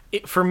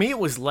 for me it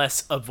was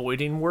less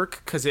avoiding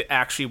work because it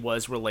actually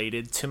was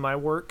related to my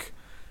work.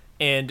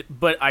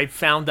 But I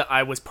found that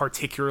I was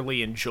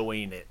particularly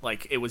enjoying it.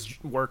 Like, it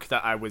was work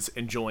that I was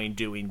enjoying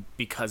doing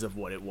because of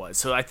what it was.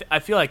 So I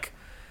feel like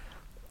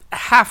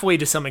halfway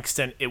to some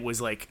extent it was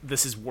like,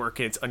 this is work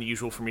and it's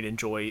unusual for me to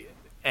enjoy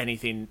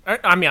anything.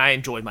 I mean, I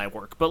enjoy my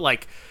work, but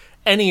like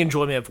any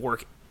enjoyment of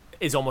work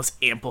is almost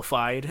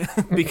amplified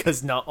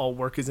because not all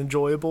work is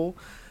enjoyable.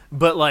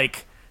 But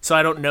like, so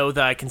I don't know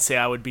that I can say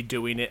I would be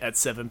doing it at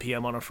 7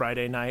 p.m. on a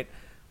Friday night.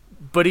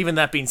 But even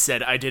that being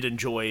said, I did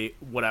enjoy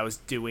what I was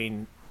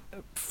doing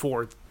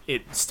for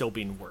it still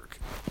being work.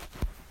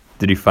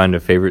 Did you find a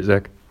favorite,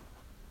 Zach?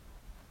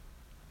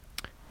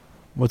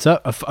 What's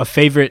up? A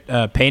favorite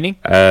painting?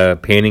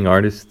 Painting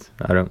artist.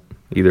 I don't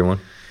either one.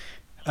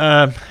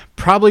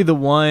 Probably the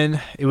one.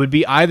 It would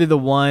be either the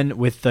one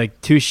with like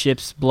two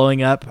ships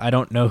blowing up. I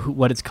don't know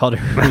what it's called or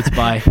who it's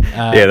by.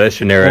 Yeah, that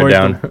should narrow it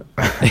down.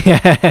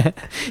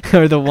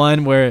 Or the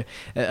one where,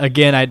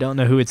 again, I don't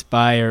know who it's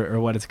by or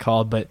what it's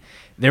called, but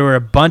there were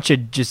a bunch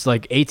of just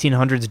like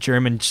 1800s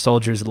German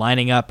soldiers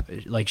lining up,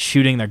 like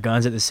shooting their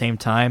guns at the same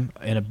time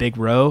in a big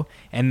row.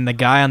 And the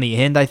guy on the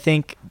end, I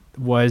think,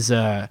 was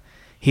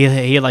he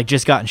had like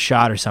just gotten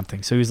shot or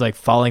something. So he was like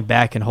falling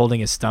back and holding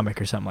his stomach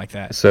or something like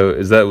that. So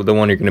is that the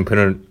one you're going to put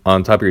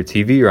on top of your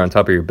TV or on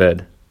top of your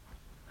bed?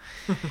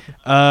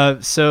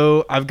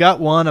 So I've got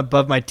one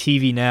above my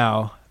TV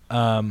now.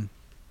 I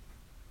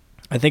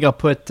think I'll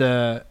put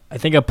the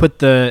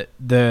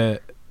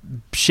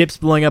ships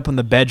blowing up in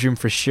the bedroom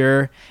for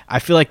sure. I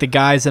feel like the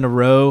guys in a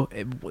row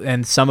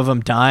and some of them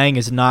dying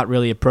is not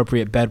really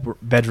appropriate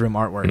bedroom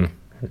artwork.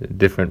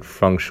 Different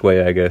feng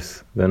shui, I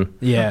guess, then.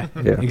 Yeah,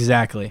 Yeah.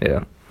 exactly.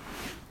 Yeah.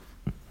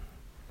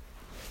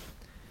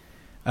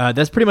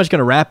 That's pretty much going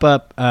to wrap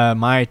up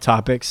my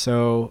topic.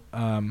 So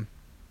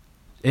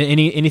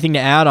anything to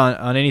add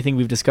on anything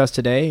we've discussed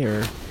today,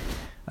 or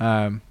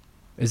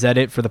is that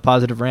it for the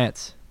positive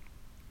rants?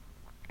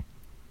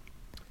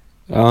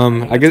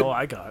 I guess all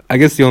I got. I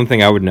guess the only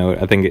thing I would note,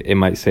 I think it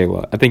might say a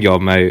lot. I think y'all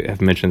might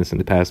have mentioned this in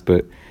the past,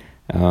 but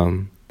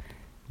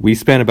we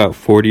spent about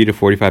 40 to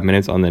 45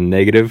 minutes on the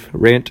negative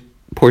rant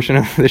portion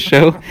of the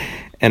show,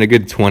 and a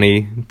good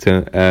 20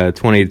 to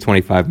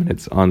 25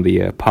 minutes on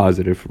the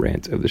positive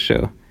rant of the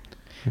show.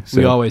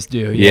 So, we always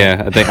do.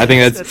 Yeah, I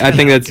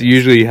think that's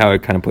usually how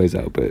it kind of plays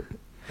out. But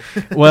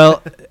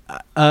well,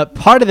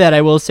 part of that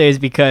I will say is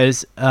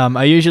because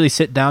I usually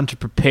sit down to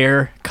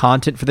prepare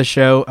content for the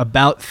show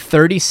about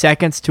 30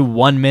 seconds to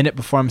 1 minute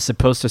before I'm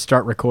supposed to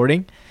start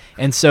recording.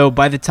 And so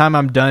by the time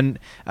I'm done,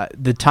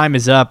 the time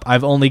is up.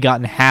 I've only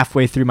gotten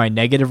halfway through my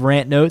negative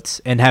rant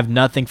notes and have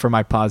nothing for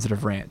my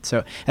positive rant.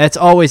 So that's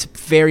always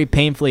very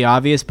painfully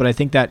obvious, but I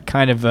think that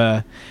kind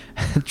of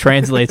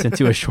translates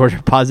into a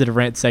shorter positive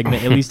rant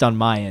segment, at least on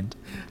my end.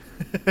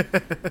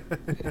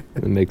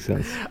 That makes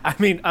sense. I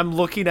mean, I'm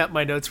looking at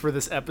my notes for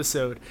this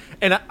episode,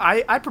 and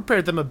I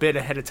prepared them a bit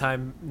ahead of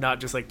time,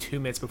 not just like 2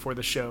 minutes before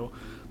the show.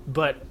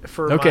 But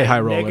for my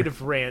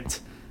negative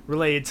rant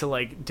related to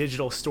like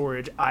digital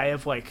storage, I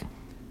have like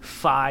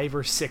 5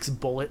 or 6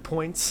 bullet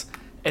points,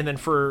 and then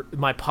for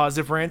my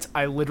positive rant,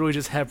 I literally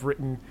just have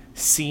written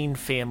 "scene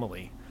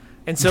family,"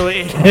 and so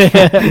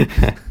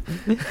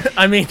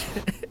I mean,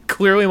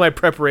 clearly my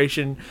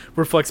preparation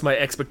reflects my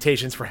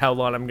expectations for how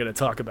long I'm going to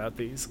talk about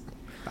these.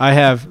 I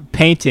have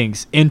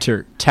paintings,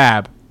 enter,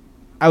 tab.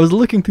 I was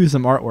looking through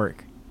some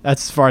artwork.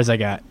 That's as far as I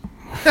got.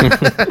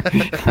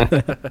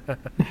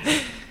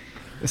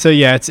 So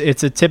yeah,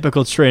 it's a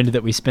typical trend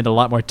that we spend a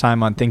lot more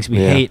time on things we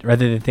hate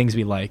rather than things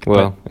we like.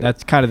 Well, but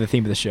that's kind of the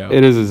theme of the show.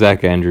 It is a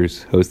Zach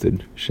Andrews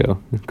hosted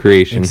show,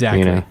 creation. Exactly.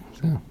 You know,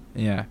 so.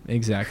 Yeah,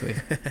 exactly.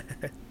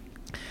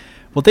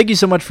 Well, thank you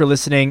so much for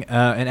listening,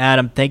 and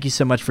Adam, thank you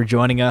so much for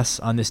joining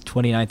us on this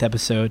 29th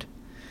episode.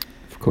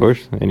 Of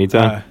course,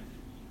 anytime.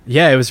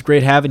 Yeah, it was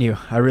great having you.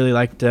 I really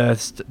liked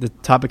the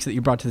topics that you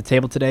brought to the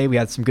table today. We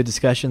had some good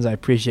discussions. I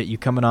appreciate you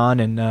coming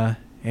on and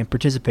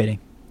participating.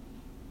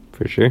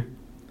 For sure.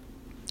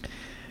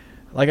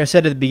 Like I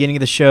said at the beginning of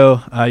the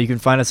show, you can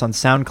find us on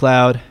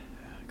SoundCloud,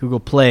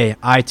 Google Play,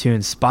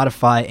 iTunes,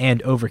 Spotify,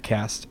 and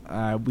Overcast.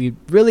 We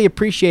really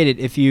appreciate it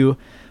if you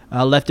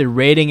left a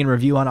rating and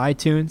review on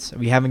iTunes.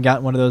 We haven't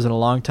gotten one of those in a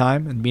long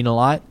time, and mean a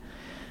lot.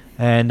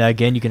 And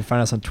again, you can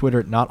find us on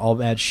Twitter at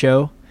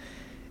NotAllBadShow.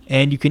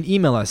 And you can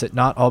email us at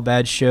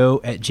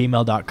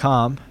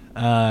notallbadshow@gmail.com.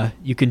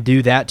 You can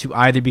do that to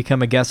either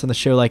become a guest on the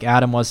show like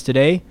Adam was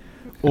today,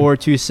 or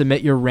to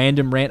submit your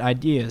random rant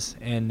ideas.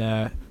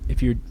 And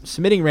if you're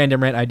submitting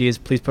random rant ideas,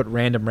 please put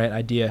random rant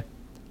idea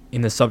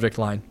in the subject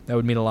line. That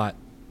would mean a lot.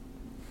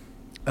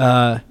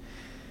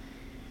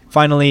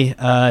 Finally,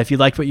 if you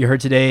liked what you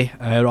heard today,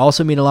 it would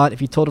also mean a lot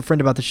if you told a friend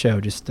about the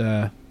show. Just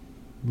let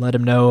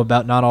them know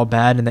about Not All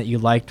Bad and that you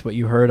liked what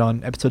you heard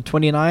on episode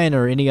 29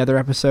 or any other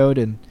episode,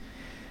 and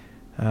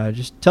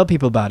just tell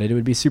people about it. It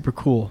would be super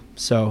cool.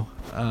 So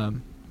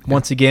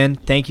once again,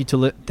 thank you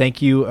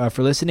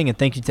for listening, and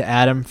thank you to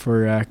Adam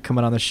for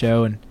coming on the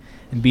show and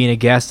being a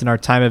guest in our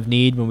time of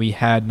need when we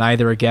had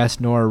neither a guest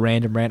nor a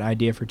random rant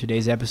idea for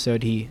today's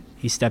episode. He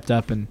stepped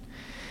up and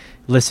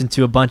listened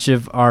to a bunch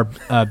of our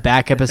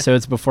back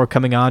episodes before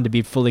coming on to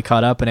be fully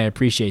caught up, and I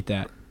appreciate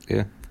that.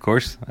 Yeah, of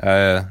course.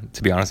 To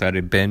be honest, I had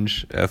to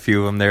binge a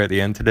few of them there at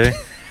the end today.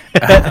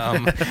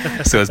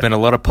 So it's been a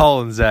lot of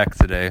Paul and Zach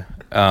today.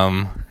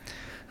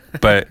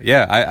 But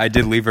yeah, I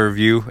did leave a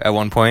review at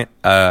one point.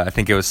 I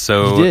think it was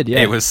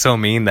it was so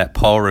mean that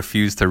Paul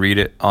refused to read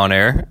it on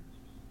air.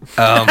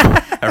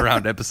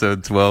 Around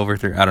episode 12 or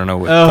 13, I don't know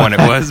what point it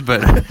was,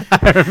 but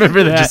I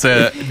remember that. Just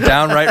a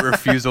downright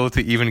refusal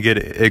to even give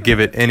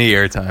it any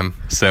airtime.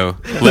 So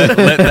let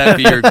that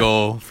be your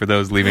goal for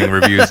those leaving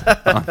reviews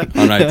on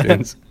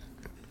iTunes.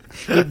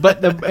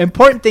 But the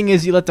important thing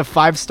is you let the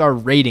 5-star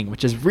rating,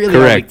 which is really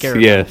all we Correct. care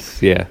about.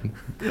 Yes. Yeah.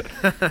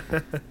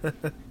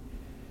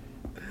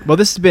 Well,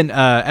 this has been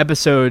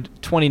episode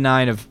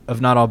 29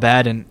 of Not All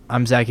Bad, and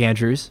I'm Zach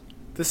Andrews.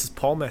 This is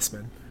Paul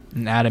Messman.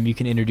 And Adam, you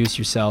can introduce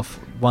yourself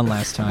one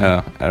last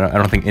time. I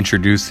don't think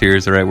introduce here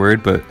is the right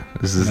word, but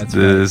this That's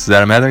is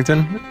Adam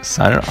Hetherington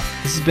signing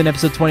off. This has been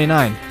episode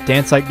 29.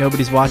 Dance like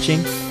nobody's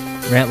watching,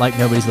 rant like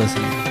nobody's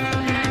listening.